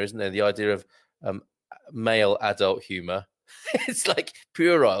oxymoron there, isn't there? The idea of male adult humor. It's like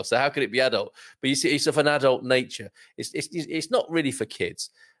puerile, so how could it be adult? But you see, it's of an adult nature. It's not really for kids.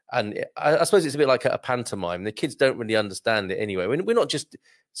 And I suppose it's a bit like a pantomime. The kids don't really understand it anyway. We're not just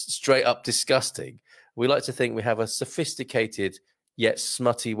straight up disgusting. We like to think we have a sophisticated yet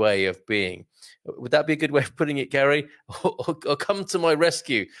smutty way of being. Would that be a good way of putting it, Gary? Or come to my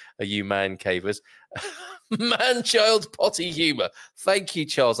rescue, you man cavers. Man-child potty humor. Thank you,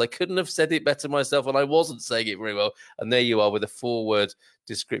 Charles. I couldn't have said it better myself, and I wasn't saying it very well. And there you are with a 4-word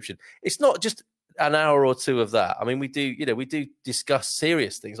description. It's not just an hour or two of that. I mean, we do discuss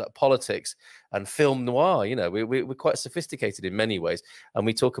serious things like politics and film noir. We're quite sophisticated in many ways, and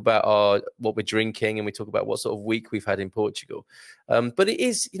we talk about what we're drinking, and we talk about what sort of week we've had in Portugal. But it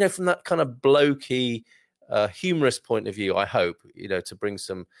is, from that kind of blokey, humorous point of view, I hope, to bring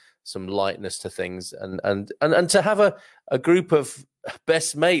some lightness to things, and to have a group of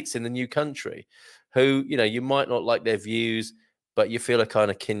best mates in the new country who, you might not like their views, but you feel a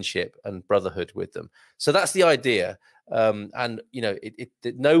kind of kinship and brotherhood with them. So that's the idea. And,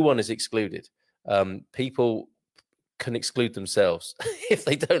 no one is excluded. People can exclude themselves if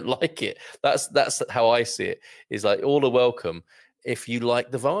they don't like it. That's how I see it, is like all are welcome if you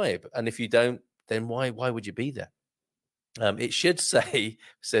like the vibe. And if you don't, then why would you be there? It should say,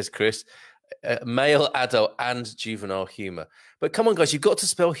 says Chris, male, adult, and juvenile humor. But come on, guys, you've got to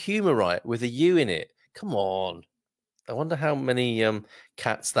spell humor right with a U in it. Come on. I wonder how many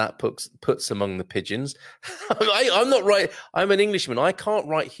cats that puts among the pigeons. I'm not right. I'm an Englishman. I can't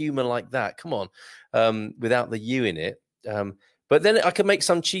write humor like that. Come on, without the U in it. But then I can make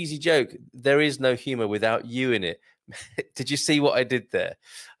some cheesy joke. There is no humor without you in it. Did you see what I did there?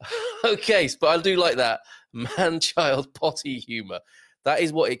 Okay, but I do like that man-child potty humor. That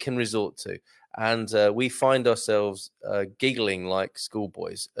is what it can resort to. And we find ourselves giggling like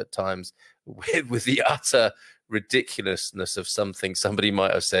schoolboys at times with the utter ridiculousness of something somebody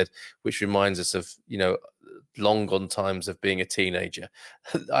might have said, which reminds us of, long gone times of being a teenager.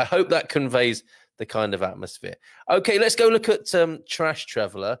 I hope that conveys the kind of atmosphere. Okay, let's go look at Trash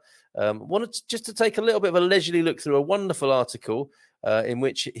Traveller. Wanted just to take a little bit of a leisurely look through a wonderful article in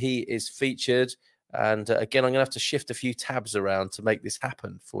which he is featured. And again, I'm going to have to shift a few tabs around to make this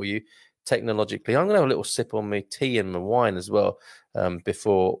happen for you technologically. I'm going to have a little sip on my tea and my wine as well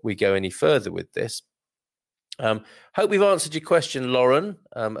before we go any further with this. Hope we've answered your question, Lauren,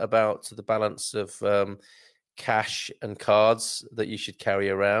 about the balance of cash and cards that you should carry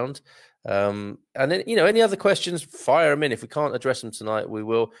around. And then, any other questions, fire them in. If we can't address them tonight, we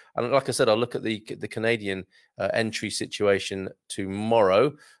will. And like I said, I'll look at the Canadian entry situation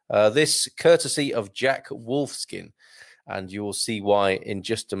tomorrow. This courtesy of Jack Wolfskin, and you will see why in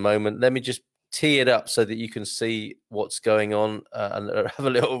just a moment. Let me just tee it up so that you can see what's going on and have a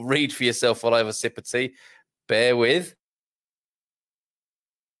little read for yourself while I have a sip of tea. Bear with.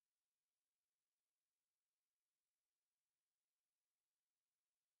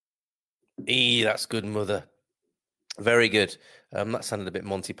 That's good, mother. Very good. That sounded a bit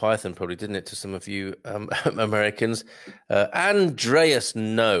Monty Python, probably, didn't it, to some of you Americans? Andreas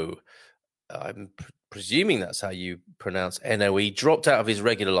No, I'm presuming that's how you pronounce Noe, dropped out of his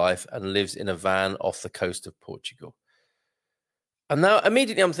regular life and lives in a van off the coast of Portugal. And now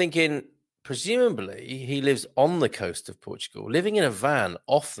immediately I'm thinking, presumably he lives on the coast of Portugal. Living in a van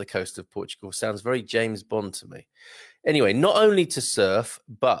off the coast of Portugal sounds very James Bond to me. Anyway, not only to surf,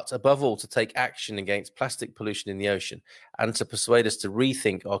 but above all to take action against plastic pollution in the ocean and to persuade us to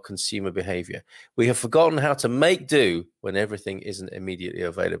rethink our consumer behavior. We have forgotten how to make do when everything isn't immediately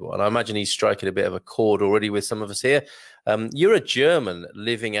available. And I imagine he's striking a bit of a chord already with some of us here. You're a German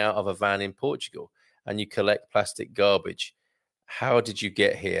living out of a van in Portugal and you collect plastic garbage. How did you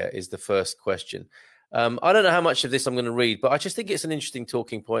get here is the first question. I don't know how much of this I'm going to read, but I just think it's an interesting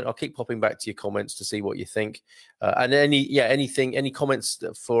talking point. I'll keep popping back to your comments to see what you think. And any comments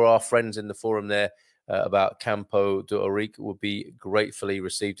for our friends in the forum there about Campo De Ourique would be gratefully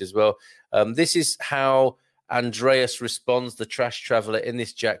received as well. This is how Andreas responds, the trash traveler, in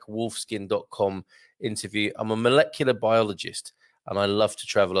this jackwolfskin.com interview. I'm a molecular biologist and I love to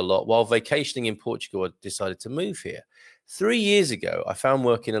travel a lot. While vacationing in Portugal, I decided to move here. 3 years ago, I found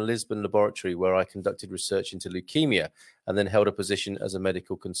work in a Lisbon laboratory where I conducted research into leukemia and then held a position as a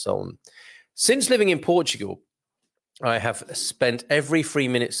medical consultant. Since living in Portugal, I have spent every free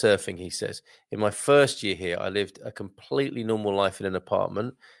minute surfing, he says. In my first year here, I lived a completely normal life in an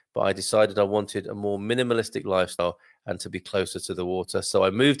apartment, but I decided I wanted a more minimalistic lifestyle and to be closer to the water. So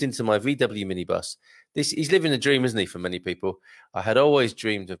I moved into my VW minibus. He's living a dream, isn't he, for many people? I had always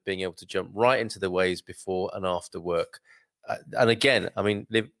dreamed of being able to jump right into the waves before and after work. And again, I mean,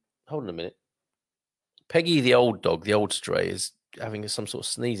 hold on a minute. Peggy, the old dog, the old stray, is having some sort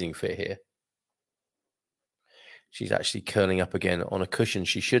of sneezing fit here. She's actually curling up again on a cushion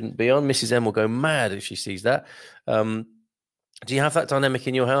she shouldn't be on. Mrs. M will go mad if she sees that. Do you have that dynamic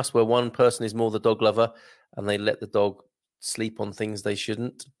in your house where one person is more the dog lover and they let the dog sleep on things they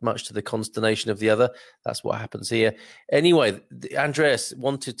shouldn't, much to the consternation of the other? That's what happens here. Anyway, Andreas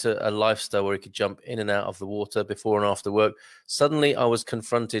wanted a lifestyle where he could jump in and out of the water before and after work. Suddenly, I was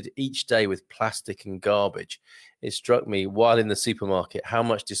confronted each day with plastic and garbage. It struck me while in the supermarket how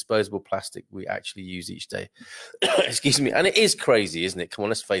much disposable plastic we actually use each day. Excuse me. And it is crazy, isn't it? Come on,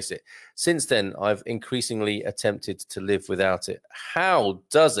 let's face it. Since then, I've increasingly attempted to live without it. How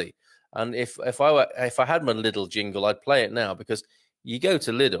does he? And if I had my Lidl jingle, I'd play it now, because you go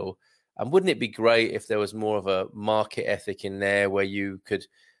to Lidl, and wouldn't it be great if there was more of a market ethic in there where you could,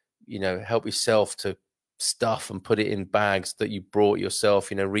 help yourself to stuff and put it in bags that you brought yourself,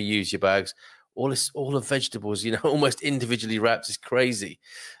 reuse your bags. All the vegetables, almost individually wrapped, is crazy.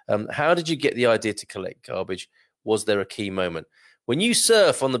 How did you get the idea to collect garbage? Was there a key moment? When you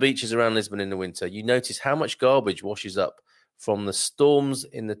surf on the beaches around Lisbon in the winter, you notice how much garbage washes up from the storms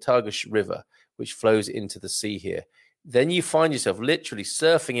in the Tagus River, which flows into the sea here. Then you find yourself literally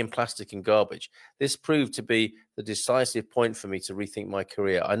surfing in plastic and garbage. This proved to be the decisive point for me to rethink my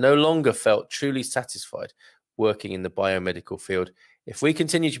career. I no longer felt truly satisfied working in the biomedical field. If we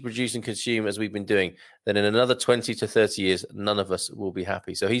continue to produce and consume as we've been doing, then in another 20 to 30 years, none of us will be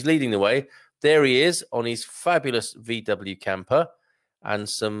happy. So he's leading the way. There he is on his fabulous VW camper and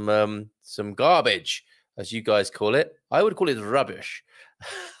some garbage, as you guys call it. I would call it rubbish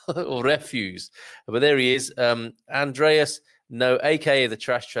or refuse. But there he is. Andreas, aka the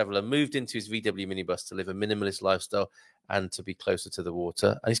Trash Traveler, moved into his VW minibus to live a minimalist lifestyle and to be closer to the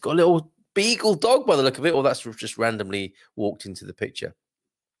water. And he's got a little beagle dog by the look of it, or that's just randomly walked into the picture.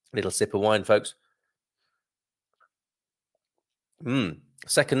 Little sip of wine, folks.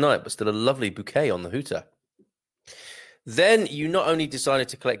 Second night, but still a lovely bouquet on the hooter. Then you not only decided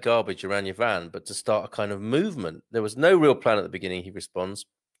to collect garbage around your van, but to start a kind of movement. There was no real plan at the beginning, he responds.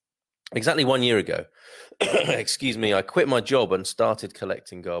 Exactly 1 year ago, excuse me, I quit my job and started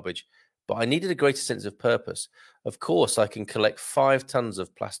collecting garbage, but I needed a greater sense of purpose. Of course, I can collect 5 tons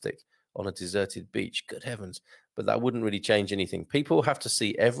of plastic on a deserted beach. Good heavens. But that wouldn't really change anything. People have to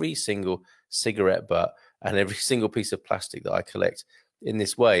see every single cigarette butt and every single piece of plastic that I collect. In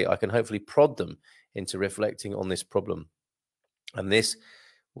this way, I can hopefully prod them into reflecting on this problem. And this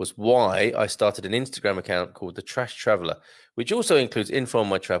was why I started an Instagram account called The Trash Traveler, which also includes info on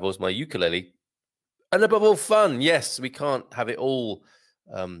my travels, my ukulele, and above all, fun. Yes, we can't have it all,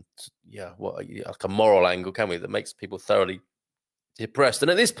 like a moral angle, can we? That makes people thoroughly depressed.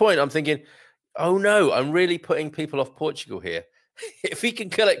 And at this point, I'm thinking, oh no, I'm really putting people off Portugal here. If we can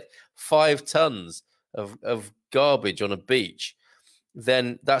collect 5 tons of garbage on a beach,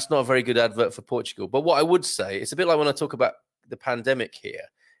 then that's not a very good advert for Portugal. But what I would say, it's a bit like when I talk about the pandemic here.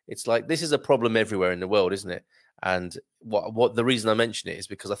 It's like this is a problem everywhere in the world, isn't it? And what the reason I mention it is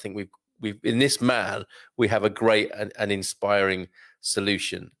because I think we've in this man we have a great and inspiring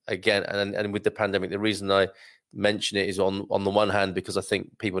solution again. And with the pandemic, the reason I mention it is on the one hand because I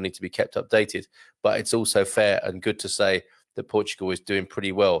think people need to be kept updated, but it's also fair and good to say that Portugal is doing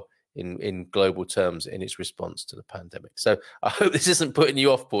pretty well in global terms in its response to the pandemic. So I hope this isn't putting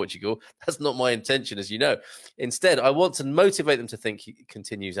you off Portugal. That's not my intention, as you know. Instead, I want to motivate them to think,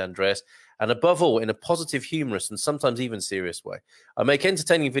 continues Andreas, and above all, in a positive, humorous, and sometimes even serious way. I make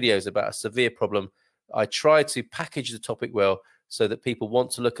entertaining videos about a severe problem. I try to package the topic well so that people want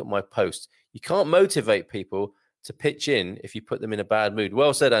to look at my posts. You can't motivate people to pitch in if you put them in a bad mood.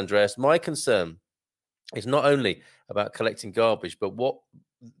 Well said, Andreas. My concern is not only about collecting garbage, but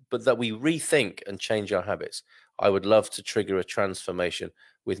that we rethink and change our habits. I would love to trigger a transformation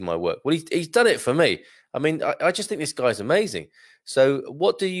with my work. Well, he's done it for me. I mean, I just think this guy's amazing. So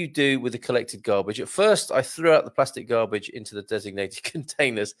what do you do with the collected garbage? At first, I threw out the plastic garbage into the designated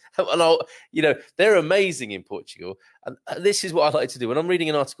containers. And they're amazing in Portugal. And this is what I like to do. When I'm reading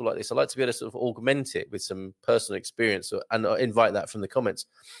an article like this, I like to be able to sort of augment it with some personal experience and invite that from the comments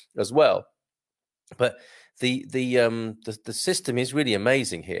as well. But the system is really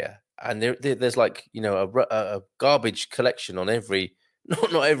amazing here, and there's like a garbage collection on every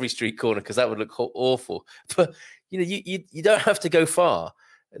not every street corner, because that would look awful. But you don't have to go far.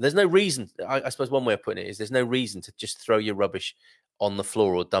 There's no reason. I suppose one way of putting it is there's no reason to just throw your rubbish on the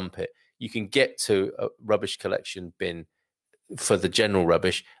floor or dump it. You can get to a rubbish collection bin for the general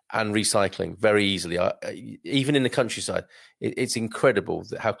rubbish and recycling very easily. Even in the countryside, it's incredible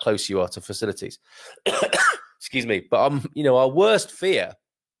how close you are to facilities. Excuse me. But our worst fear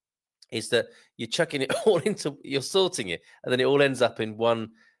is that you're chucking it all you're sorting it, and then it all ends up in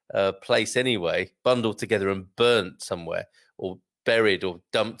one place anyway, bundled together and burnt somewhere, or buried or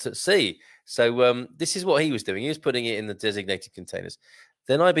dumped at sea. So this is what he was doing. He was putting it in the designated containers.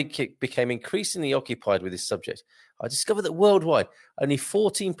 Then I became increasingly occupied with this subject. I discovered that worldwide, only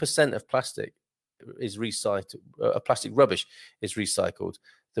 14% of plastic is recycled. Plastic rubbish is recycled.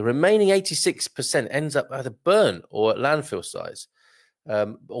 The remaining 86% ends up either burnt or at landfill sites,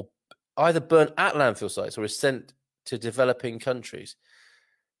 or either burnt at landfill sites or is sent to developing countries.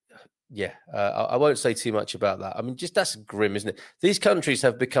 Yeah, I won't say too much about that. I mean, just that's grim, isn't it? These countries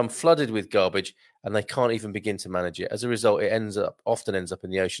have become flooded with garbage and they can't even begin to manage it. As a result, it often ends up in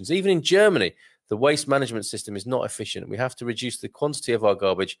the oceans. Even in Germany, the waste management system is not efficient. We have to reduce the quantity of our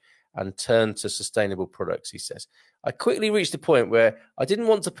garbage and turn to sustainable products, he says. I quickly reached a point where I didn't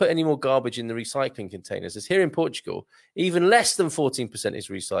want to put any more garbage in the recycling containers, as here in Portugal, even less than 14% is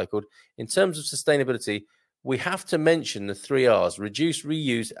recycled. In terms of sustainability, we have to mention the 3 R's: reduce,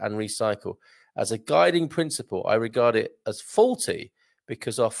 reuse, and recycle. As a guiding principle, I regard it as faulty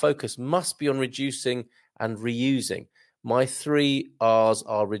because our focus must be on reducing and reusing. My 3 R's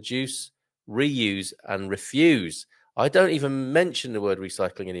are reduce, reuse, and refuse. I don't even mention the word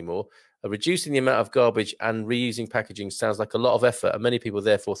recycling anymore. Reducing the amount of garbage and reusing packaging sounds like a lot of effort, and many people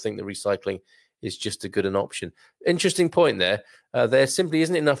therefore think that recycling is just as good an option. Interesting point there. There simply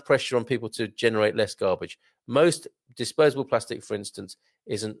isn't enough pressure on people to generate less garbage. Most disposable plastic, for instance,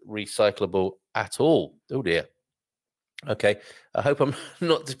 isn't recyclable at all. Oh dear. Okay, I hope I'm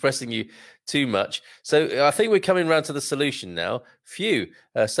not depressing you too much. So I think we're coming around to the solution now. Phew.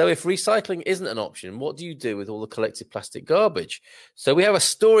 So if recycling isn't an option, what do you do with all the collected plastic garbage? So we have a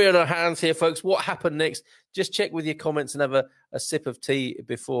story on our hands here, folks. What happened next? Just check with your comments and have a sip of tea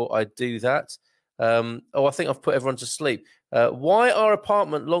before I do that. I think I've put everyone to sleep. Why are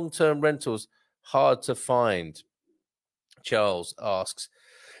apartment long-term rentals hard to find? Charles asks.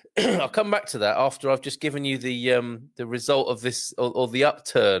 I'll come back to that after I've just given you the result of this, or the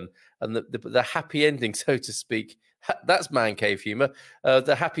upturn and the happy ending, so to speak, That's man cave humor,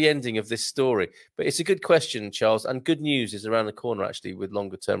 the happy ending of this story. But it's a good question, Charles, and good news is around the corner, actually, with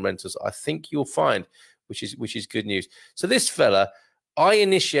longer term rentals. I think you'll find, which is good news. So this fella, I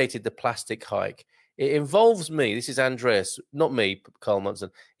initiated the plastic hike. It involves me. This is Andreas, not me, Carl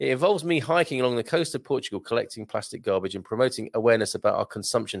Munson. It involves me hiking along the coast of Portugal, collecting plastic garbage and promoting awareness about our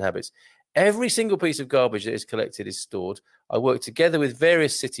consumption habits. Every single piece of garbage that is collected is stored. I work together with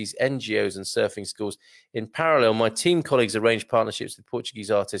various cities, NGOs, and surfing schools. In parallel, my team colleagues arrange partnerships with Portuguese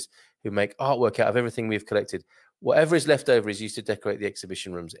artists who make artwork out of everything we've collected. Whatever is left over is used to decorate the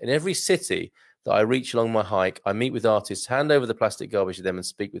exhibition rooms. In every city that I reach along my hike, I meet with artists, hand over the plastic garbage to them, and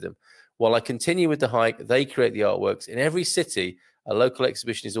speak with them. While I continue with the hike, they create the artworks. In every city, a local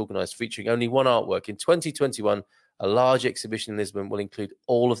exhibition is organized featuring only one artwork. In 2021, a large exhibition in Lisbon will include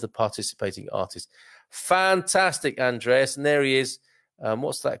all of the participating artists. Fantastic, Andreas. And there he is.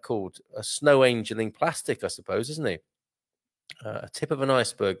 What's that called? A snow angel in plastic, I suppose, isn't he? A tip of an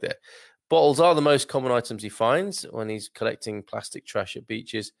iceberg there. Bottles are the most common items he finds when he's collecting plastic trash at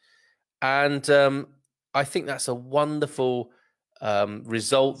beaches. And I think that's a wonderful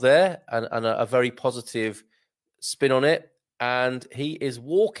result there, and a very positive spin on it. And he is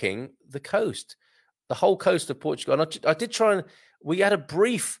walking the coast, the whole coast of Portugal. And I did try, and we had a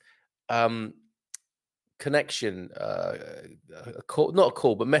brief connection, a call, not a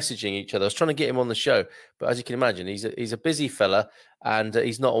call, but messaging each other. I was trying to get him on the show, but as you can imagine, he's a busy fella, and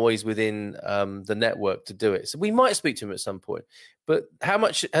he's not always within the network to do it. So we might speak to him at some point. But how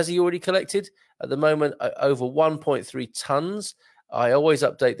much has he already collected? At the moment, over 1.3 tons. I always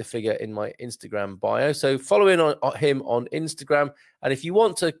update the figure in my Instagram bio. So follow him on Instagram. And if you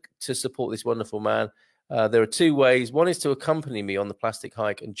want to support this wonderful man, there are two ways. One is to accompany me on the plastic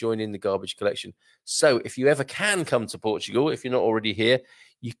hike and join in the garbage collection. So if you ever can come to Portugal, if you're not already here,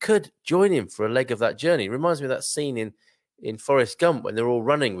 you could join him for a leg of that journey. It reminds me of that scene in Forrest Gump when they're all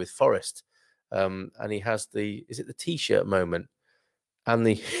running with Forrest. And he has is it the T-shirt moment? And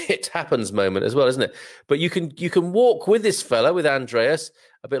the it happens moment as well, isn't it? But you can walk with this fella, with Andreas,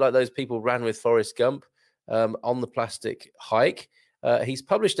 a bit like those people ran with Forrest Gump on the plastic hike. He's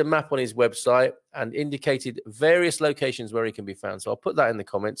published a map on his website and indicated various locations where he can be found. So I'll put that in the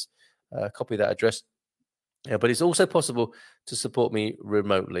comments, copy that address. But it's also possible to support me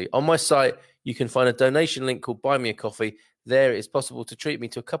remotely. On my site, you can find a donation link called Buy Me a Coffee. There it's possible to treat me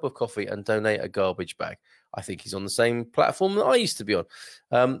to a cup of coffee and donate a garbage bag. I think he's on the same platform that I used to be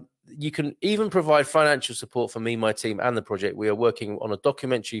on. You can even provide financial support for me, my team, and the project. We are working on a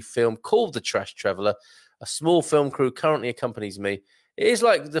documentary film called The Trash Traveller. A small film crew currently accompanies me. It is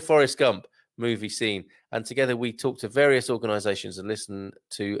like the Forrest Gump movie scene. And together we talk to various organizations and listen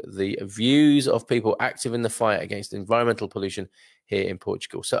to the views of people active in the fight against environmental pollution here in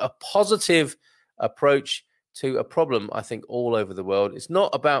Portugal. So a positive approach to a problem, I think, all over the world. It's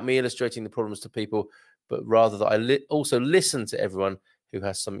not about me illustrating the problems to people, but rather that I also listen to everyone who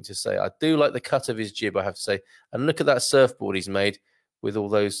has something to say. I do like the cut of his jib, I have to say. And look at that surfboard he's made with all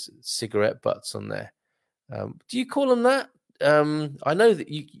those cigarette butts on there. Do you call them that? I know that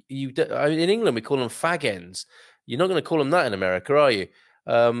in England we call them fag ends. You're not going to call them that in America, are you?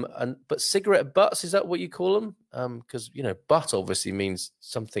 But cigarette butts, is that what you call them? Because butt obviously means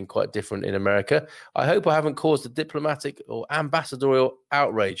something quite different in America. I hope I haven't caused a diplomatic or ambassadorial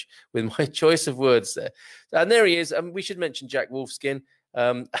outrage with my choice of words there. And there he is. We should mention Jack Wolfskin.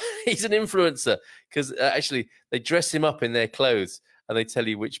 He's an influencer because actually they dress him up in their clothes and they tell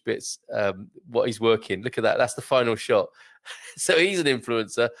you which bits, what he's working. Look at that. That's the final shot. So he's an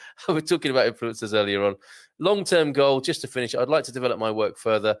influencer. We were talking about influencers earlier on. Long-term goal, just to finish, I'd like to develop my work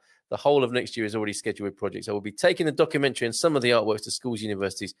further. The whole of next year is already scheduled with projects. I will be taking the documentary and some of the artworks to schools,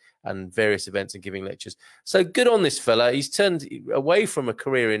 universities, and various events and giving lectures. So good on this fella. He's turned away from a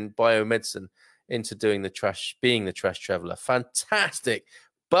career in biomedicine into doing being the trash traveller. Fantastic.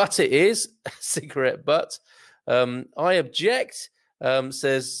 But it is a cigarette butt. I object,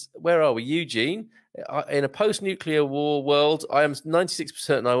 says, where are we? Eugene. In a post-nuclear war world, I am 96%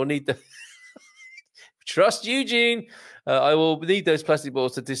 and I will need the... Trust Eugene. I will need those plastic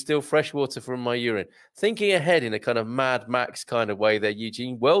bottles to distill fresh water from my urine. Thinking ahead in a kind of Mad Max kind of way there,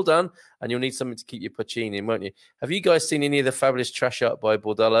 Eugene. Well done. And you'll need something to keep your poutine in, won't you? Have you guys seen any of the fabulous trash art by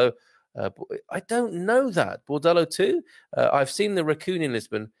Bordello? I don't know that. Bordello too? I've seen the raccoon in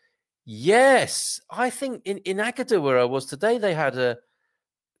Lisbon. Yes. I think in Agadir, where I was today, they had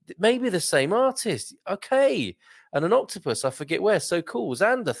maybe the same artist. Okay. And an octopus, I forget where. So cool.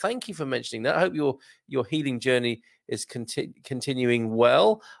 Xander, thank you for mentioning that. I hope your healing journey is continuing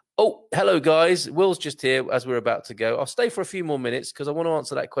well. Oh, hello, guys. Will's just here as we're about to go. I'll stay for a few more minutes because I want to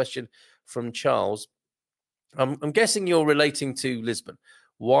answer that question from Charles. I'm guessing you're relating to Lisbon.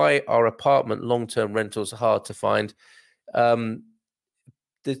 Why are apartment long-term rentals hard to find?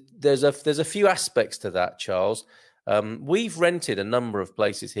 There's a few aspects to that, Charles. We've rented a number of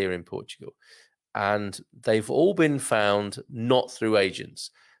places here in Portugal, and they've all been found not through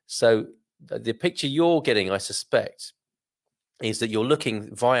agents. So the picture you're getting, I suspect, is that you're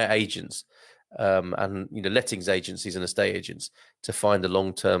looking via agents and lettings agencies and estate agents to find a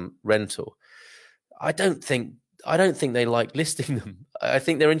long-term rental. I don't think they like listing them. I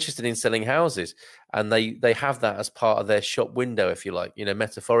think they're interested in selling houses, and they have that as part of their shop window, if you like,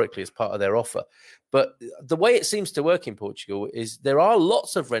 metaphorically as part of their offer. But the way it seems to work in Portugal is there are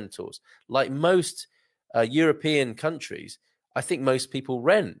lots of rentals. Like most European countries, I think most people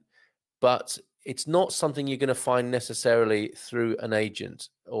rent, but it's not something you're going to find necessarily through an agent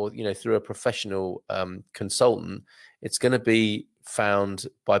or through a professional consultant. It's going to be found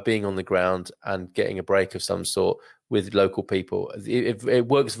by being on the ground and getting a break of some sort with local people. It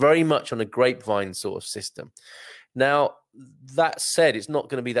works very much on a grapevine sort of system. Now, that said, it's not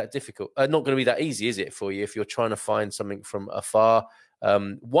going to be that difficult, not going to be that easy, is it, for you if you're trying to find something from afar?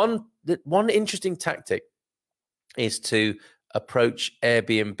 One interesting tactic is to approach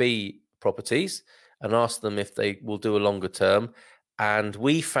Airbnb properties and ask them if they will do a longer term. And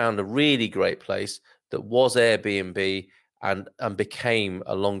we found a really great place that was Airbnb and became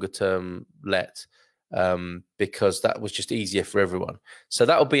a longer term let because that was just easier for everyone. So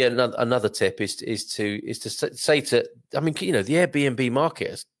that would be another tip is to say to, I mean, the Airbnb market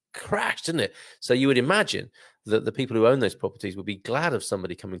has crashed, isn't it? So you would imagine that the people who own those properties would be glad of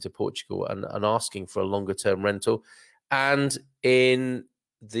somebody coming to Portugal and asking for a longer term rental. And in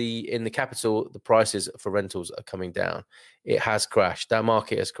the capital, the prices for rentals are coming down. It has crashed. That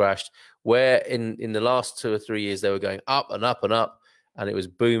market has crashed. Where in the last 2 or 3 years they were going up and up and up, and it was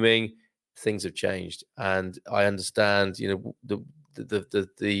booming. Things have changed, and I understand.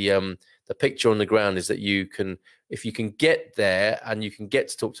 The picture on the ground is that if you can get there and you can get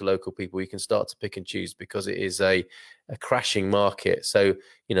to talk to local people, you can start to pick and choose because it is a crashing market. So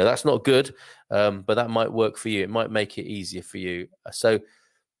that's not good, but that might work for you. It might make it easier for you. So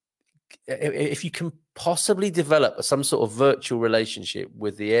if you can possibly develop some sort of virtual relationship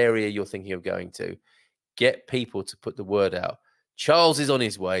with the area you're thinking of going to, get people to put the word out. Charles is on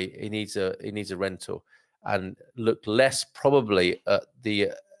his way. He needs a rental, and look less probably at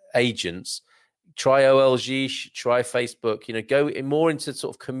the agents. Try OLG, try Facebook. Go more into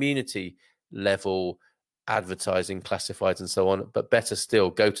sort of community level advertising, classifieds, and so on. But better still,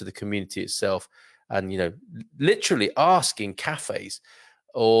 go to the community itself, and literally ask in cafes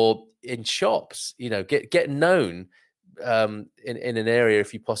or in shops. Get known in an area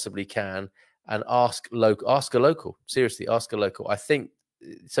if you possibly can. And ask a local. Seriously, ask a local. I think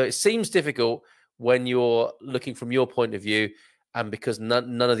so. It seems difficult when you're looking from your point of view, and because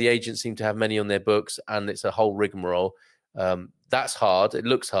none of the agents seem to have many on their books, and it's a whole rigmarole. That's hard. It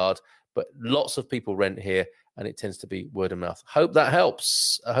looks hard, but lots of people rent here, and it tends to be word of mouth. Hope that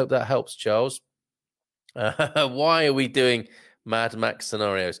helps. I hope that helps, Charles. Why are we doing Mad Max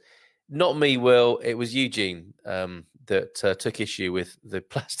scenarios? Not me, Will. It was Eugene that took issue with the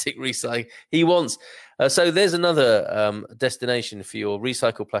plastic recycling. He wants so there's another destination for your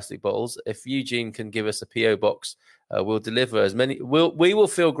recycled plastic bottles. If Eugene can give us a PO box, we'll deliver as many. We will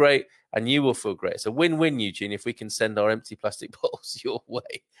feel great, and you will feel great. It's a win-win, Eugene, if we can send our empty plastic bottles your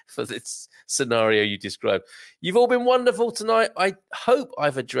way for this scenario you described. You've all been wonderful tonight. I hope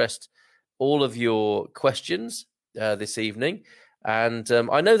I've addressed all of your questions this evening. And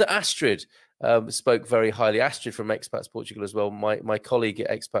I know that Astrid spoke very highly. Astrid from Expats Portugal as well. My colleague at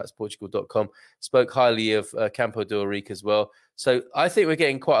expatsportugal.com spoke highly of Campo De Ourique as well. So I think we're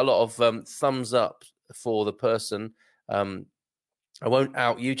getting quite a lot of thumbs up for the person. I won't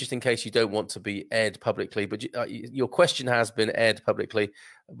out you just in case you don't want to be aired publicly, but your question has been aired publicly.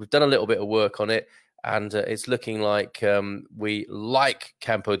 We've done a little bit of work on it, and it's looking like we like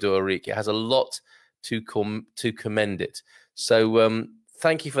Campo De Ourique. It has a lot to commend it. So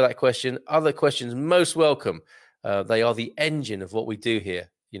thank you for that question. Other questions, most welcome. They are the engine of what we do here.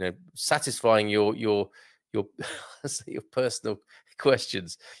 Satisfying your your personal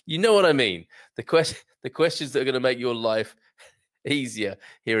questions. You know what I mean? The questions that are going to make your life easier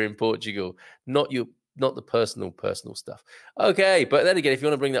here in Portugal, not the personal stuff. Okay, but then again, if you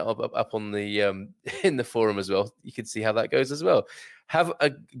want to bring that up on the in the forum as well, you can see how that goes as well. Have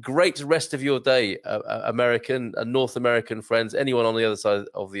a great rest of your day, American and North American friends. Anyone on the other side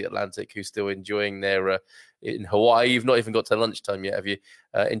of the Atlantic who's still enjoying their in Hawaii, you've not even got to lunchtime yet, have you?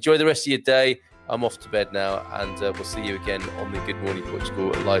 Enjoy the rest of your day. I'm off to bed now, and we'll see you again on the Good Morning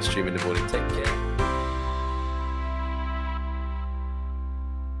Portugal live stream in the morning. Take care.